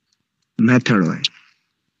મેથડ હોય.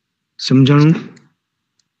 સમજાણું?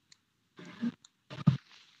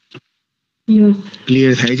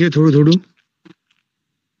 ક્લિયર થાય છે થોડું?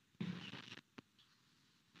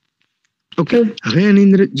 ઓકે હવે આની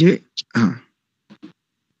અંદર જે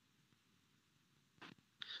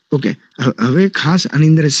ઓકે હવે ખાસ આની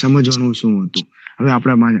અંદર સમજવાનું શું હતું?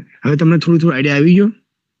 હવે તમને થોડું આઈડિયા આવી ગયો?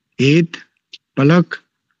 હેત, પલક,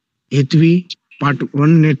 હેતવી પાર્ટ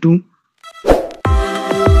 1 ને 2